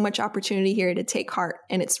there's so much opportunity here to take heart,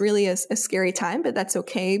 and it's really a scary time, but that's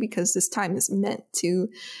okay, because this time is meant to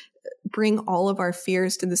bring all of our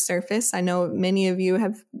fears to the surface. I know many of you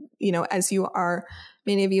have,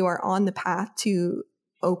 many of you are on the path to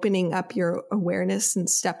opening up your awareness and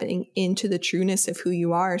stepping into the trueness of who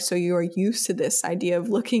you are. So you are used to this idea of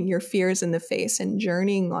looking your fears in the face and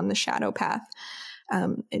journeying on the shadow path,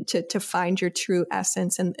 and to find your true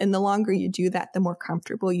essence. And the longer you do that, the more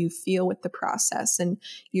comfortable you feel with the process. And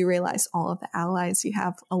you realize all of the allies you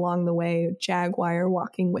have along the way, jaguar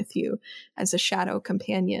walking with you as a shadow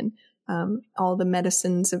companion, all the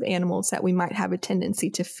medicines of animals that we might have a tendency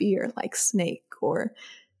to fear, like snake or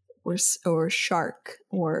shark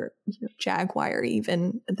or jaguar,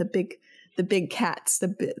 even the big cats, the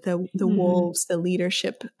mm-hmm. wolves, the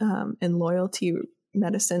leadership and loyalty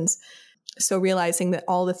medicines. So realizing that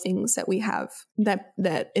all the things that we have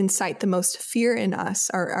that incite the most fear in us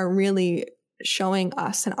are really showing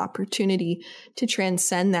us an opportunity to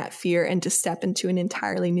transcend that fear and to step into an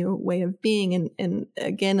entirely new way of being. And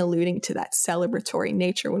again, alluding to that celebratory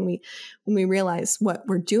nature. When we realize what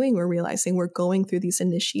we're doing, we're realizing we're going through these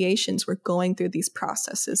initiations, we're going through these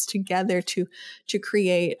processes together to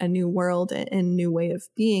create a new world and new way of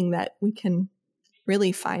being, that we can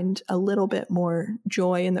really find a little bit more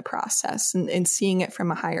joy in the process and seeing it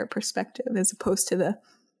from a higher perspective, as opposed to the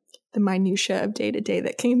minutia of day to day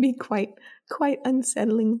that can be quite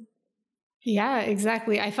unsettling. Yeah,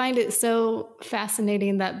 exactly. I find it so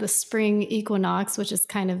fascinating that the spring equinox, which is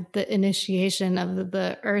kind of the initiation of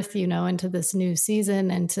the earth, into this new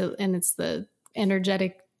season, and it's the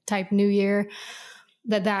energetic type new year,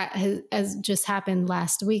 that has just happened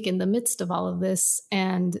last week in the midst of all of this.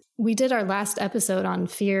 And we did our last episode on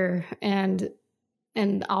fear and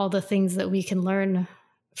all the things that we can learn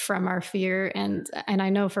from our fear. And I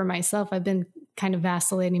know for myself, I've been kind of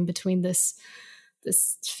vacillating between this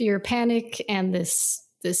fear panic and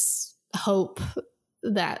this hope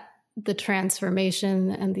that the transformation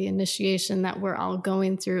and the initiation that we're all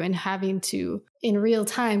going through, and having to in real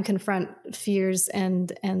time confront fears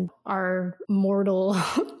and our mortal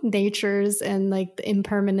natures and like the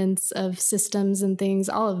impermanence of systems and things,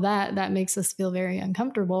 all of that makes us feel very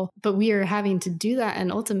uncomfortable. But we are having to do that.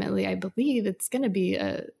 And ultimately, I believe it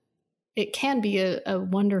can be a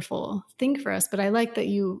wonderful thing for us. But I like that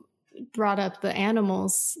you brought up the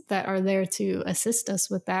animals that are there to assist us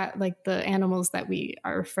with that, like the animals that we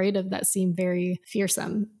are afraid of that seem very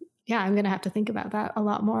fearsome. Yeah, I'm going to have to think about that a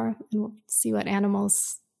lot more and we'll see what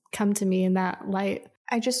animals come to me in that light.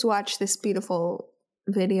 I just watched this beautiful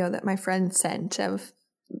video that my friend sent of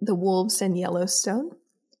the wolves in Yellowstone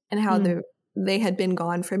and how they had been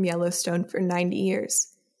gone from Yellowstone for 90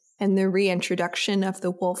 years. And the reintroduction of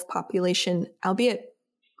the wolf population, albeit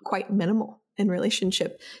quite minimal in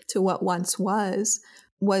relationship to what once was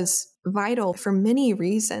vital for many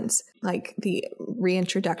reasons, like the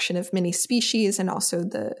reintroduction of many species, and also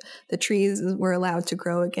the trees were allowed to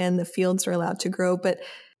grow again, the fields were allowed to grow, but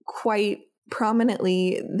quite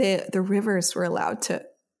prominently, the rivers were allowed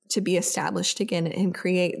to be established again and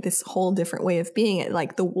create this whole different way of being. It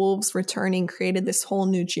like the wolves returning created this whole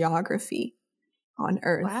new geography on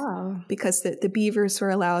Earth. Wow. Because the beavers were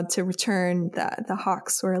allowed to return, the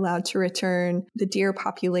hawks were allowed to return, the deer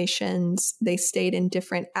populations, they stayed in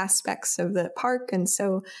different aspects of the park. And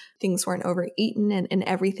so things weren't overeaten and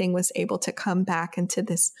everything was able to come back into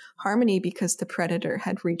this harmony because the predator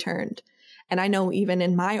had returned. And I know even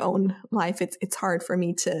in my own life, it's hard for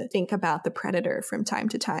me to think about the predator from time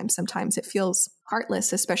to time. Sometimes it feels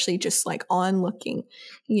heartless, especially just like onlooking.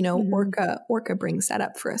 Orca brings that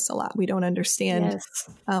up for us a lot. We don't understand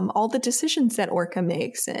all the decisions that Orca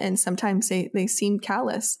makes. And sometimes they seem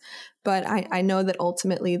callous. But I know that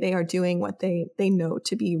ultimately they are doing what they know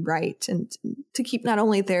to be right, and to keep not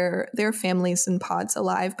only their families and pods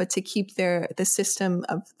alive, but to keep the system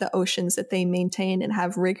of the oceans that they maintain and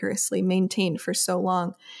have rigorously maintained for so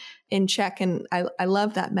long in check. And I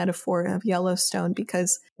love that metaphor of Yellowstone,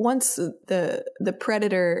 because once the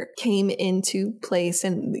predator came into place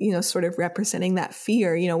and, sort of representing that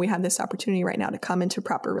fear, we have this opportunity right now to come into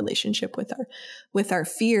proper relationship with our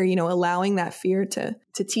fear, allowing that fear to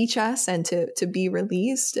teach us and to be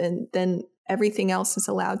released. And then everything else is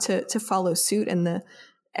allowed to follow suit, and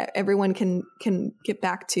everyone can get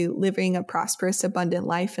back to living a prosperous, abundant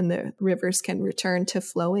life, and the rivers can return to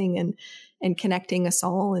flowing and connecting us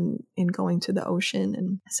all and going to the ocean.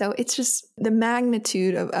 And so it's just the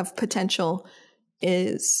magnitude of potential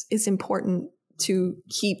is important to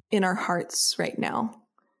keep in our hearts right now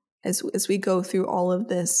as we go through all of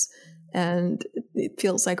this. And it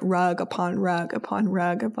feels like rug upon rug upon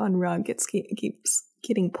rug upon rug. It keeps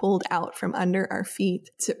getting pulled out from under our feet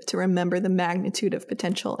to remember the magnitude of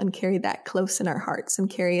potential and carry that close in our hearts and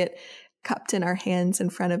carry it cupped in our hands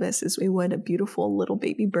in front of us as we would a beautiful little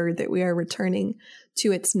baby bird that we are returning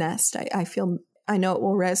to its nest. I know it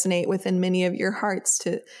will resonate within many of your hearts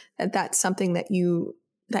that's something that you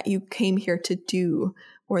came here to do,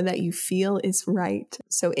 or that you feel is right.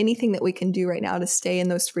 So anything that we can do right now to stay in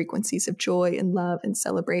those frequencies of joy and love and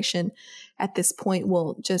celebration at this point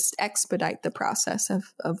will just expedite the process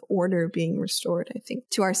of order being restored, I think,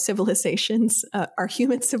 to our civilizations, our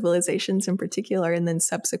human civilizations in particular, and then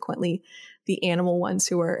subsequently the animal ones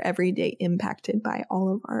who are every day impacted by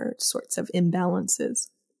all of our sorts of imbalances.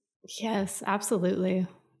 Yes, absolutely.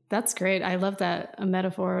 That's great. I love that a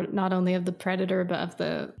metaphor, not only of the predator, but of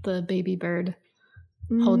the baby bird.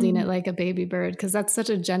 Holding it like a baby bird, because that's such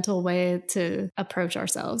a gentle way to approach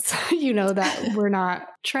ourselves, that we're not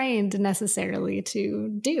trained necessarily to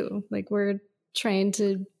do. Like, we're trained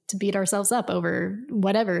to beat ourselves up over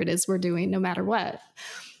whatever it is we're doing, no matter what,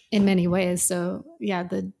 in many ways. So yeah,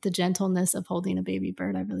 the gentleness of holding a baby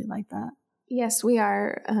bird, I really like that. Yes, we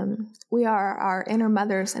are our inner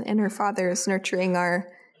mothers and inner fathers, nurturing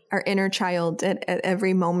our inner child at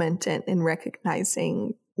every moment, and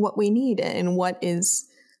recognizing what we need and what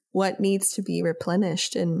needs to be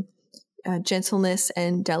replenished. And gentleness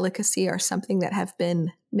and delicacy are something that have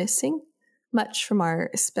been missing much from our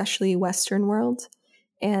especially Western world.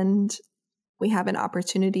 And we have an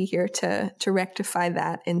opportunity here to rectify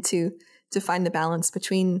that and to find the balance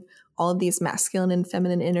between all of these masculine and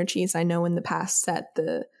feminine energies. I know in the past that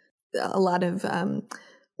a lot of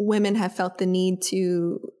women have felt the need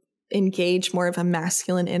to engage more of a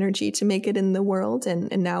masculine energy to make it in the world. And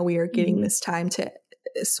now we are getting this time to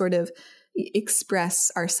sort of express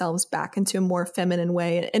ourselves back into a more feminine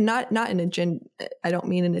way, and not in I don't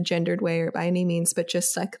mean in a gendered way or by any means, but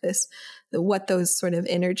just like what those sort of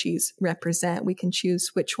energies represent. We can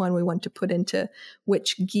choose which one we want to put into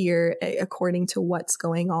which gear according to what's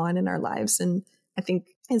going on in our lives. And I think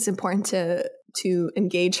it's important to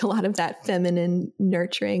engage a lot of that feminine,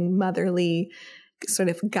 nurturing, motherly sort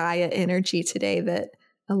of Gaia energy today that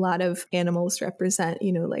a lot of animals represent.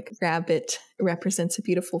 Like rabbit represents a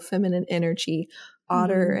beautiful feminine energy,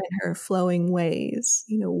 otter and her flowing ways,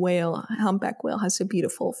 whale, humpback whale has a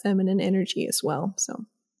beautiful feminine energy as well. So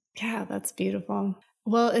yeah, that's beautiful.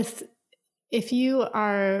 Well, if you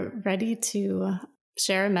are ready to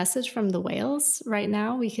share a message from the whales right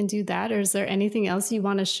now, we can do that. Or is there anything else you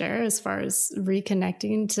want to share as far as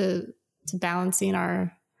reconnecting to balancing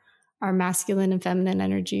our our masculine and feminine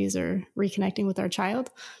energies or reconnecting with our child.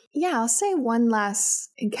 Yeah, I'll say one last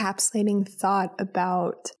encapsulating thought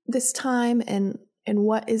about this time and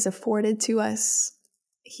what is afforded to us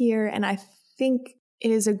here. And I think it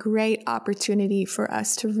is a great opportunity for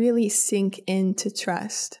us to really sink into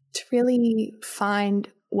trust, to really find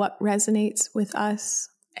what resonates with us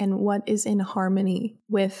and what is in harmony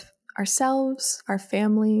with ourselves, our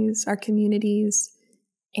families, our communities,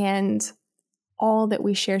 and all that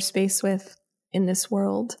we share space with in this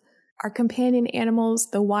world. Our companion animals,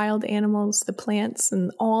 the wild animals, the plants,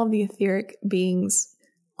 and all the etheric beings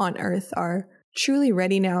on Earth are truly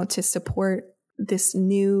ready now to support this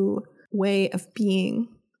new way of being.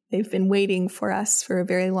 They've been waiting for us for a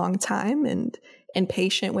very long time and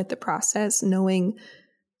patient with the process, knowing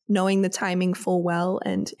the timing full well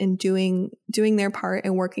and doing their part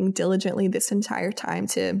and working diligently this entire time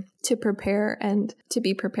to prepare and to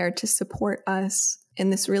be prepared to support us in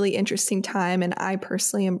this really interesting time. And I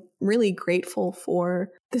personally am really grateful for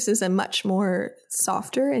this is a much more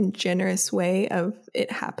softer and generous way of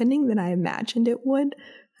it happening than I imagined it would.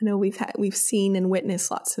 I know we've seen and witnessed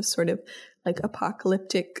lots of sort of like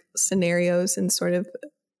apocalyptic scenarios and sort of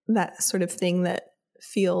that sort of thing that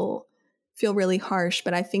feel really harsh,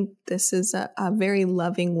 but I think this is a very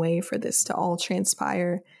loving way for this to all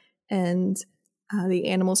transpire. And the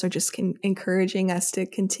animals are just encouraging us to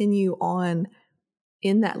continue on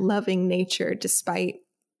in that loving nature, despite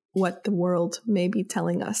what the world may be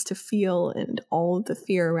telling us to feel and all of the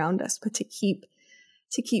fear around us, but to keep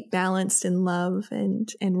balanced in love and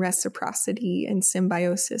reciprocity and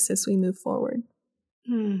symbiosis as we move forward.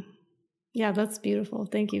 Yeah, that's beautiful.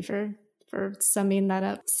 Thank you for summing that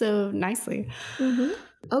up so nicely. Mm-hmm.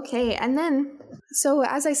 Okay. And then, so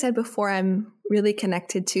as I said before, I'm really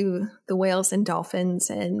connected to the whales and dolphins,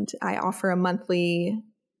 and I offer a monthly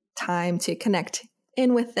time to connect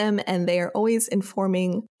in with them. And they are always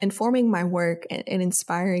informing my work and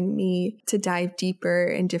inspiring me to dive deeper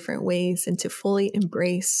in different ways and to fully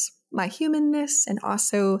embrace my humanness and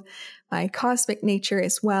also my cosmic nature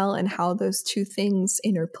as well, and how those two things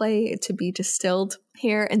interplay to be distilled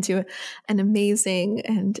here into an amazing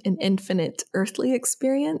and an infinite earthly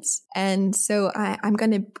experience. And so I'm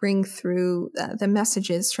going to bring through the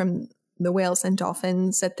messages from the whales and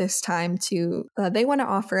dolphins at this time to, they want to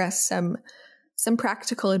offer us some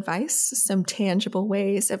practical advice, some tangible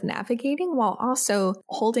ways of navigating while also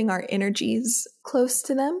holding our energies close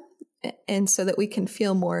to them. And so that we can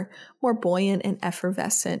feel more buoyant and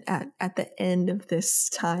effervescent at the end of this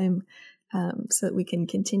time, so that we can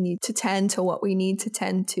continue to tend to what we need to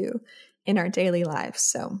tend to in our daily lives.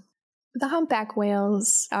 So the humpback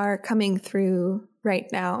whales are coming through right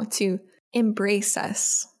now to embrace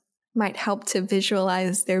us. Might help to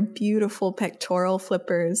visualize their beautiful pectoral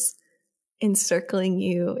flippers encircling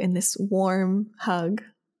you in this warm hug.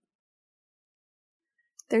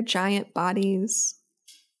 Their giant bodies,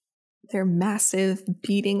 their massive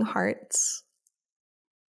beating hearts.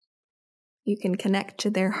 You can connect to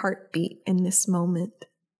their heartbeat in this moment.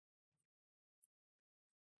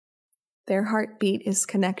 Their heartbeat is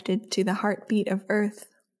connected to the heartbeat of Earth,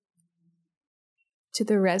 to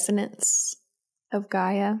the resonance of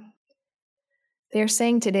Gaia. They are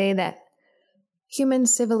saying today that human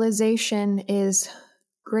civilization is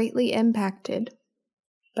greatly impacted,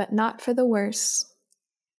 but not for the worse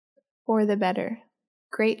or the better.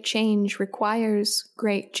 Great change requires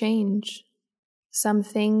great change. Some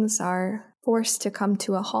things are forced to come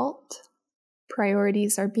to a halt.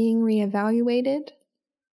 Priorities are being reevaluated.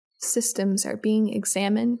 Systems are being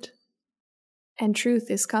examined. And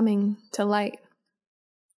truth is coming to light.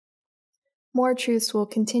 More truths will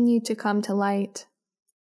continue to come to light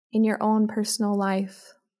in your own personal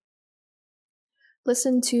life.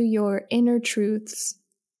 Listen to your inner truths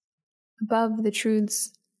above the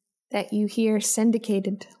truths that you hear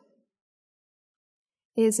syndicated.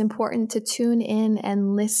 It is important to tune in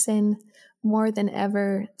and listen more than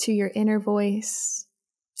ever to your inner voice,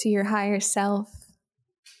 to your higher self,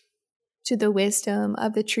 to the wisdom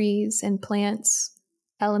of the trees and plants,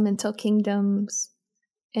 elemental kingdoms,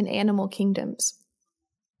 and animal kingdoms.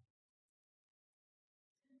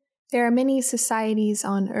 There are many societies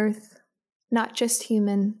on Earth, not just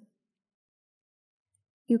human.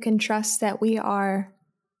 You can trust that we are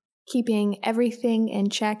keeping everything in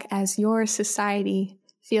check as your society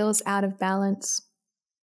feels out of balance.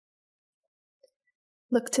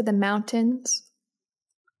 Look to the mountains,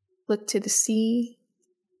 look to the sea,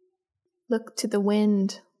 look to the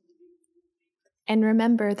wind, and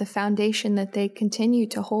remember the foundation that they continue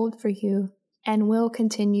to hold for you and will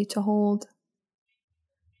continue to hold.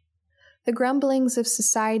 The grumblings of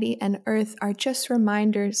society and Earth are just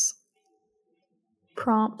reminders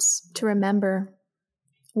prompts to remember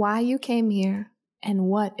why you came here and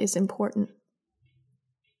what is important.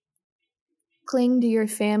 Cling to your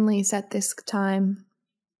families at this time.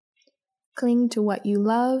 Cling to what you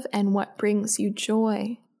love and what brings you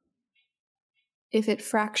joy. If it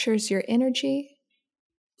fractures your energy,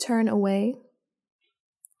 turn away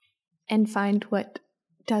and find what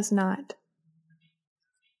does not.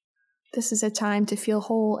 This is a time to feel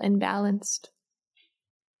whole and balanced.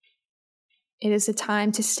 It is a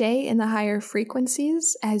time to stay in the higher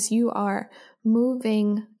frequencies as you are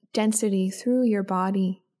moving density through your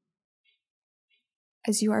body,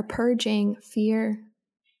 as you are purging fear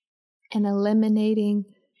and eliminating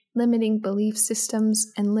limiting belief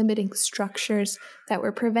systems and limiting structures that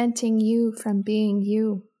were preventing you from being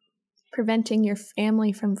you, preventing your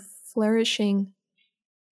family from flourishing,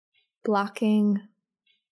 blocking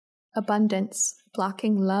abundance,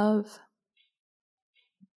 blocking love.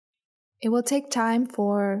 It will take time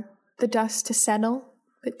for the dust to settle,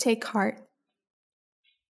 but take heart.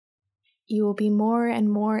 You will be more and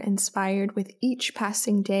more inspired with each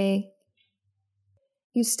passing day.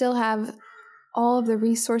 You still have all of the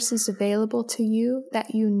resources available to you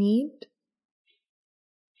that you need.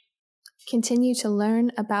 Continue to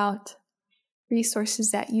learn about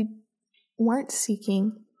resources that you weren't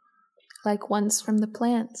seeking, like ones from the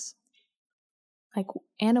plants, like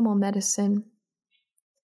animal medicine,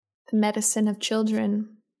 the medicine of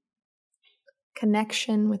children,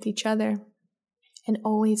 connection with each other, and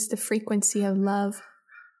always the frequency of love.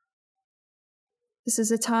 This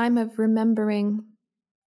is a time of remembering.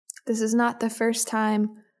 This is not the first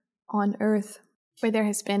time on earth where there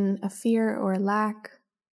has been a fear or a lack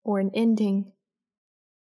or an ending.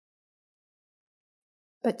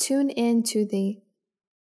 But tune into the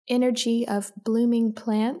energy of blooming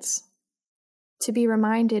plants to be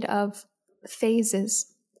reminded of phases,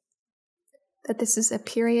 that this is a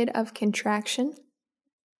period of contraction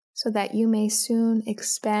so that you may soon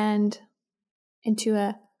expand into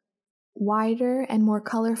a wider and more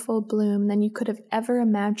colorful bloom than you could have ever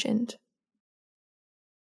imagined.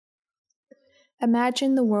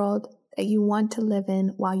 Imagine the world that you want to live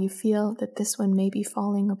in while you feel that this one may be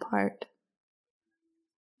falling apart.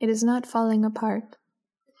 It is not falling apart.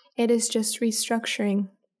 It is just restructuring.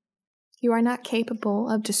 You are not capable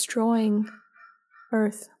of destroying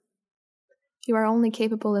Earth. You are only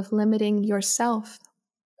capable of limiting yourself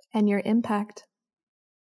and your impact.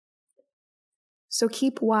 So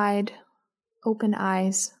keep wide, open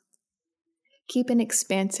eyes. Keep an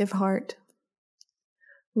expansive heart.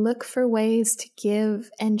 Look for ways to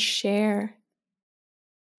give and share.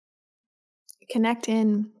 Connect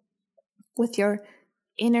in with your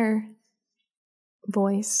inner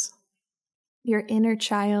voice, your inner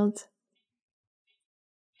child,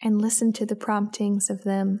 and listen to the promptings of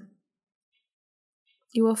them.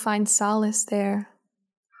 You will find solace there.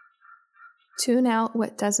 Tune out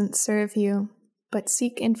what doesn't serve you, but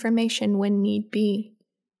seek information when need be.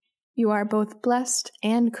 You are both blessed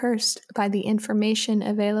and cursed by the information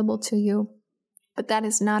available to you, but that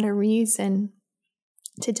is not a reason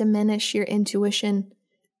to diminish your intuition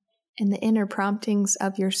and the inner promptings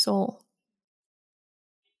of your soul.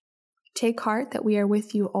 Take heart that we are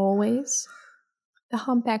with you always. The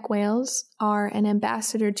humpback whales are an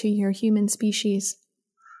ambassador to your human species.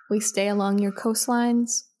 We stay along your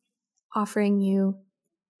coastlines, offering you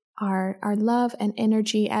our love and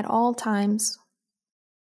energy at all times.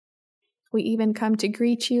 We even come to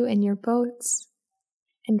greet you in your boats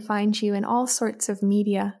and find you in all sorts of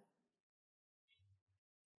media.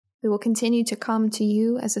 We will continue to come to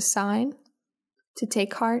you as a sign, to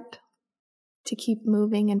take heart, to keep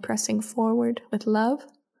moving and pressing forward with love.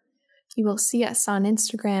 You will see us on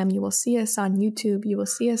Instagram, you will see us on YouTube, you will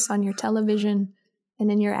see us on your television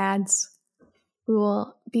and in your ads. We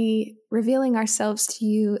will be revealing ourselves to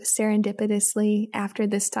you serendipitously after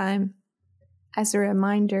this time as a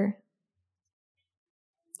reminder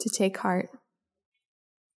to take heart.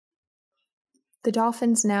 The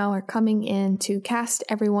dolphins now are coming in to cast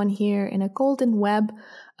everyone here in a golden web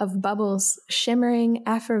of bubbles, shimmering,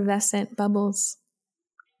 effervescent bubbles,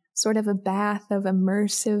 sort of a bath of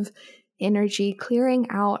immersive energy, clearing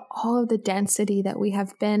out all of the density that we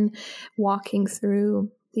have been walking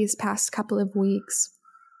through these past couple of weeks.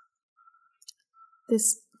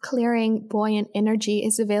 This clearing, buoyant energy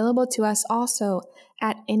is available to us also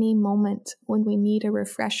at any moment when we need a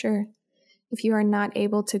refresher. If you are not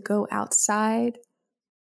able to go outside,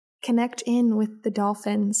 connect in with the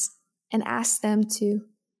dolphins and ask them to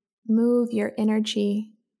move your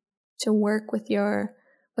energy to work with your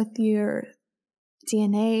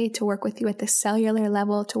DNA, to work with you at the cellular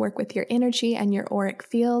level, to work with your energy and your auric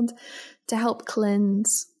field, to help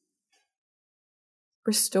cleanse,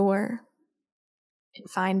 restore, and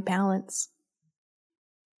find balance.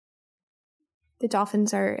 The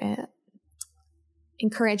dolphins are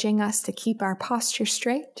encouraging us to keep our posture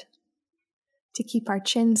straight, to keep our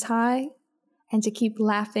chins high, and to keep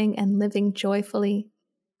laughing and living joyfully,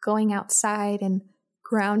 going outside and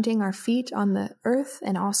grounding our feet on the earth,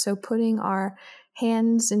 and also putting our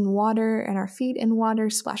hands in water and our feet in water,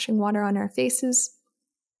 splashing water on our faces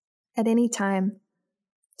at any time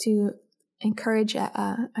to encourage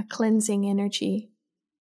a cleansing energy,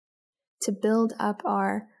 to build up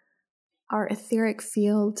our etheric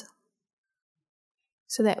field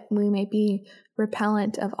so that we may be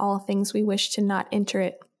repellent of all things we wish to not enter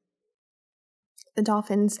it. The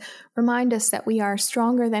dolphins remind us that we are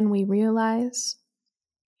stronger than we realize.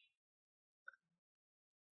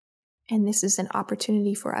 And this is an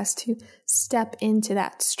opportunity for us to step into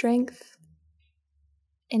that strength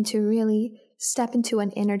and to really step into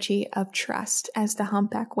an energy of trust, as the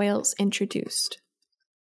humpback whales introduced.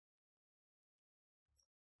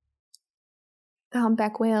 The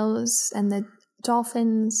humpback whales and the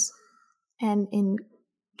dolphins, and in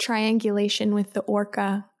triangulation with the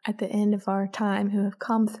orca at the end of our time, who have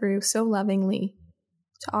come through so lovingly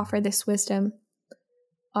to offer this wisdom,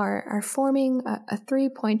 are forming a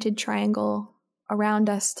three-pointed triangle around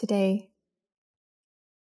us today,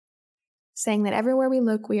 saying that everywhere we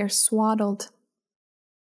look, we are swaddled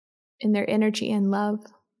in their energy and love.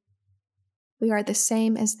 We are the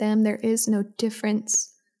same as them. There is no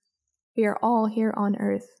difference. We are all here on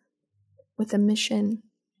earth with a mission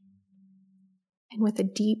and with a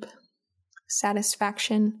deep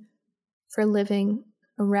satisfaction for living,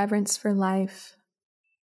 a reverence for life,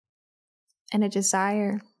 and a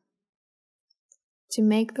desire to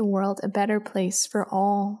make the world a better place for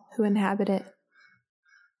all who inhabit it.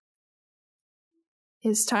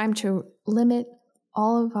 It's time to limit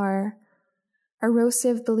all of our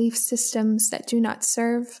erosive belief systems that do not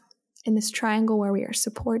serve in this triangle where we are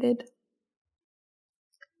supported.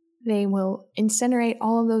 They will incinerate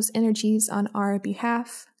all of those energies on our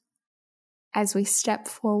behalf as we step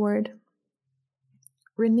forward,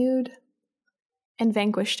 renewed and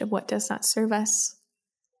vanquished of what does not serve us,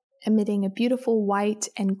 emitting a beautiful white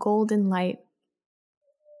and golden light,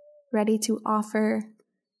 ready to offer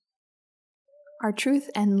our truth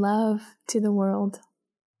and love to the world.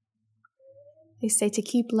 They say to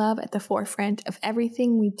keep love at the forefront of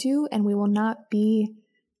everything we do, and we will not be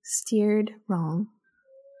steered wrong.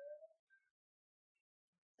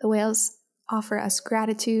 The whales offer us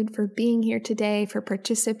gratitude for being here today, for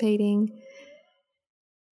participating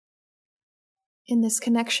in this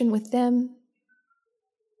connection with them.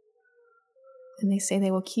 And they say they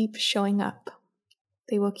will keep showing up.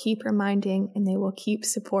 They will keep reminding, and they will keep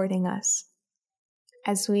supporting us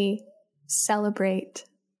as we celebrate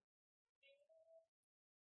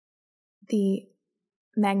the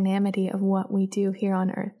magnanimity of what we do here on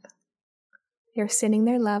earth. They're sending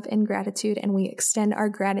their love and gratitude, and we extend our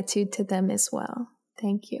gratitude to them as well.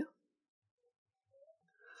 Thank you.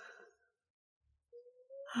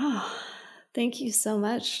 Oh, thank you so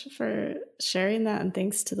much for sharing that, and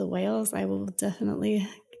thanks to the whales. I will definitely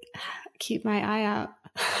keep my eye out.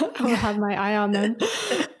 I will have my eye on them,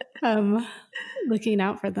 looking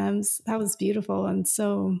out for them. That was beautiful and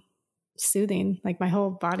so soothing. Like, my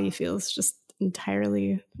whole body feels just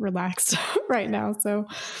entirely relaxed right now. So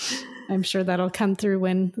I'm sure that'll come through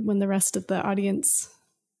when the rest of the audience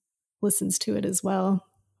listens to it as well.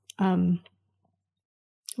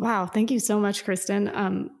 Wow. Thank you so much,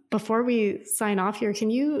 Kristen. Before we sign off here,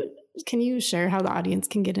 can you share how the audience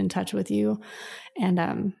can get in touch with you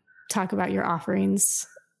and talk about your offerings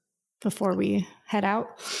before we head out?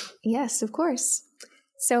 Yes, of course.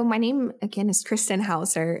 So my name, again, is Kristen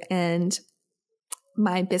Hauser, and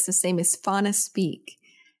my business name is Fauna Speak.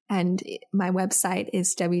 And my website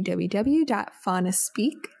is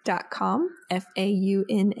www.faunaspeak.com,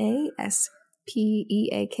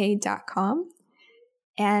 FAUNASPEAK.com.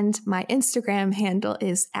 And my Instagram handle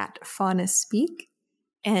is @faunaspeak.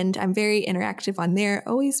 And I'm very interactive on there,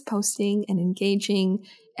 always posting and engaging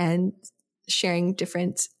and sharing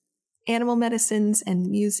different animal medicines and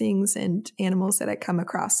musings and animals that I come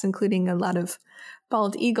across, including a lot of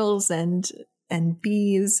bald eagles and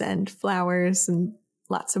bees and flowers, and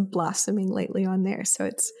lots of blossoming lately on there. So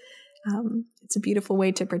it's a beautiful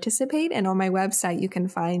way to participate. And on my website, you can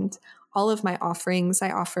find all of my offerings. I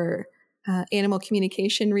offer animal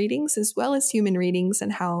communication readings as well as human readings,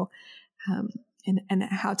 and how and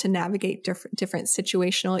how to navigate different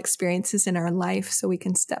situational experiences in our life so we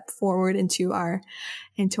can step forward into our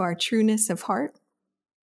trueness of heart.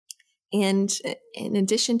 And in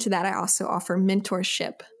addition to that, I also offer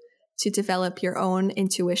mentorship to develop your own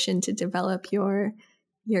intuition, to develop your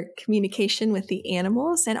communication with the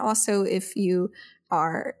animals. And also, if you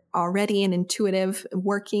are already an intuitive,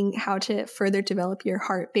 working how to further develop your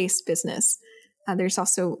heart-based business. I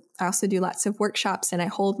also do lots of workshops, and I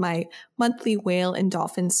hold my monthly whale and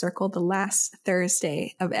dolphin circle the last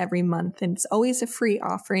Thursday of every month. And it's always a free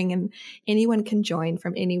offering, and anyone can join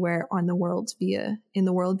from anywhere in the world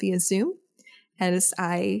via Zoom, as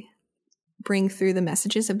I bring through the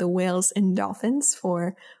messages of the whales and dolphins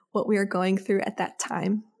for what we are going through at that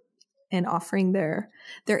time, and offering their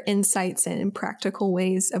insights and practical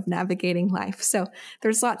ways of navigating life. So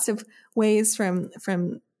there's lots of ways from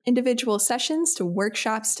individual sessions to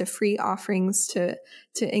workshops to free offerings to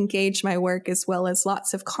engage my work, as well as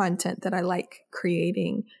lots of content that I like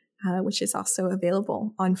creating, which is also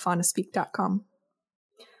available on faunaspeak.com.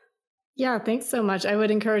 Yeah, thanks so much. I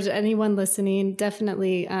would encourage anyone listening,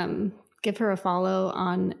 definitely give her a follow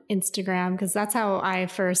on Instagram, because that's how I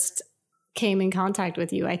first came in contact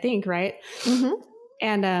with you, I think, right? Mm-hmm.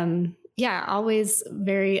 And always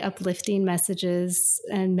very uplifting messages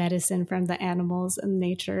and medicine from the animals and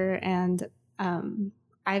nature. And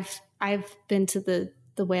I've been to the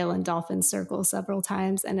whale and dolphin circle several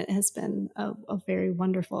times, and it has been a very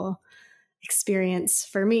wonderful experience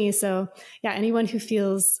for me. So yeah, anyone who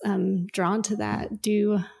feels drawn to that,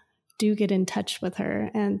 do get in touch with her.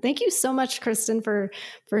 And thank you so much, Kristen, for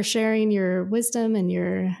sharing your wisdom and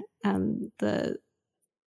your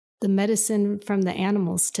the medicine from the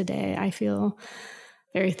animals today. I feel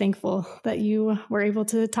very thankful that you were able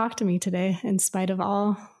to talk to me today in spite of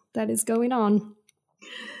all that is going on.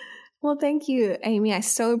 Well, thank you, Amy. I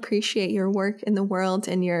so appreciate your work in the world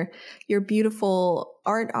and your beautiful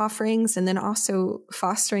art offerings, and then also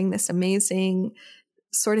fostering this amazing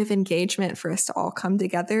sort of engagement for us to all come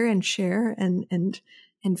together and share and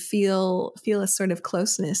feel a sort of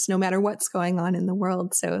closeness no matter what's going on in the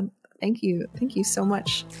world. So thank you so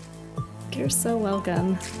much. You're so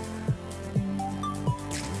welcome.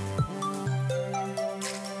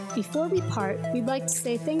 Before we part, we'd like to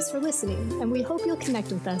say thanks for listening, and we hope you'll connect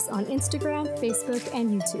with us on Instagram, Facebook,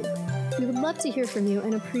 and YouTube. We would love to hear from you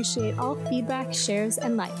and appreciate all feedback, shares,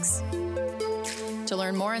 and likes. To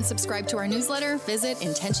learn more and subscribe to our newsletter, visit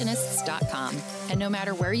intentionists.com. And no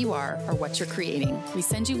matter where you are or what you're creating, we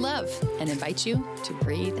send you love and invite you to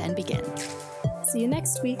breathe and begin. See you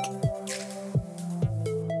next week.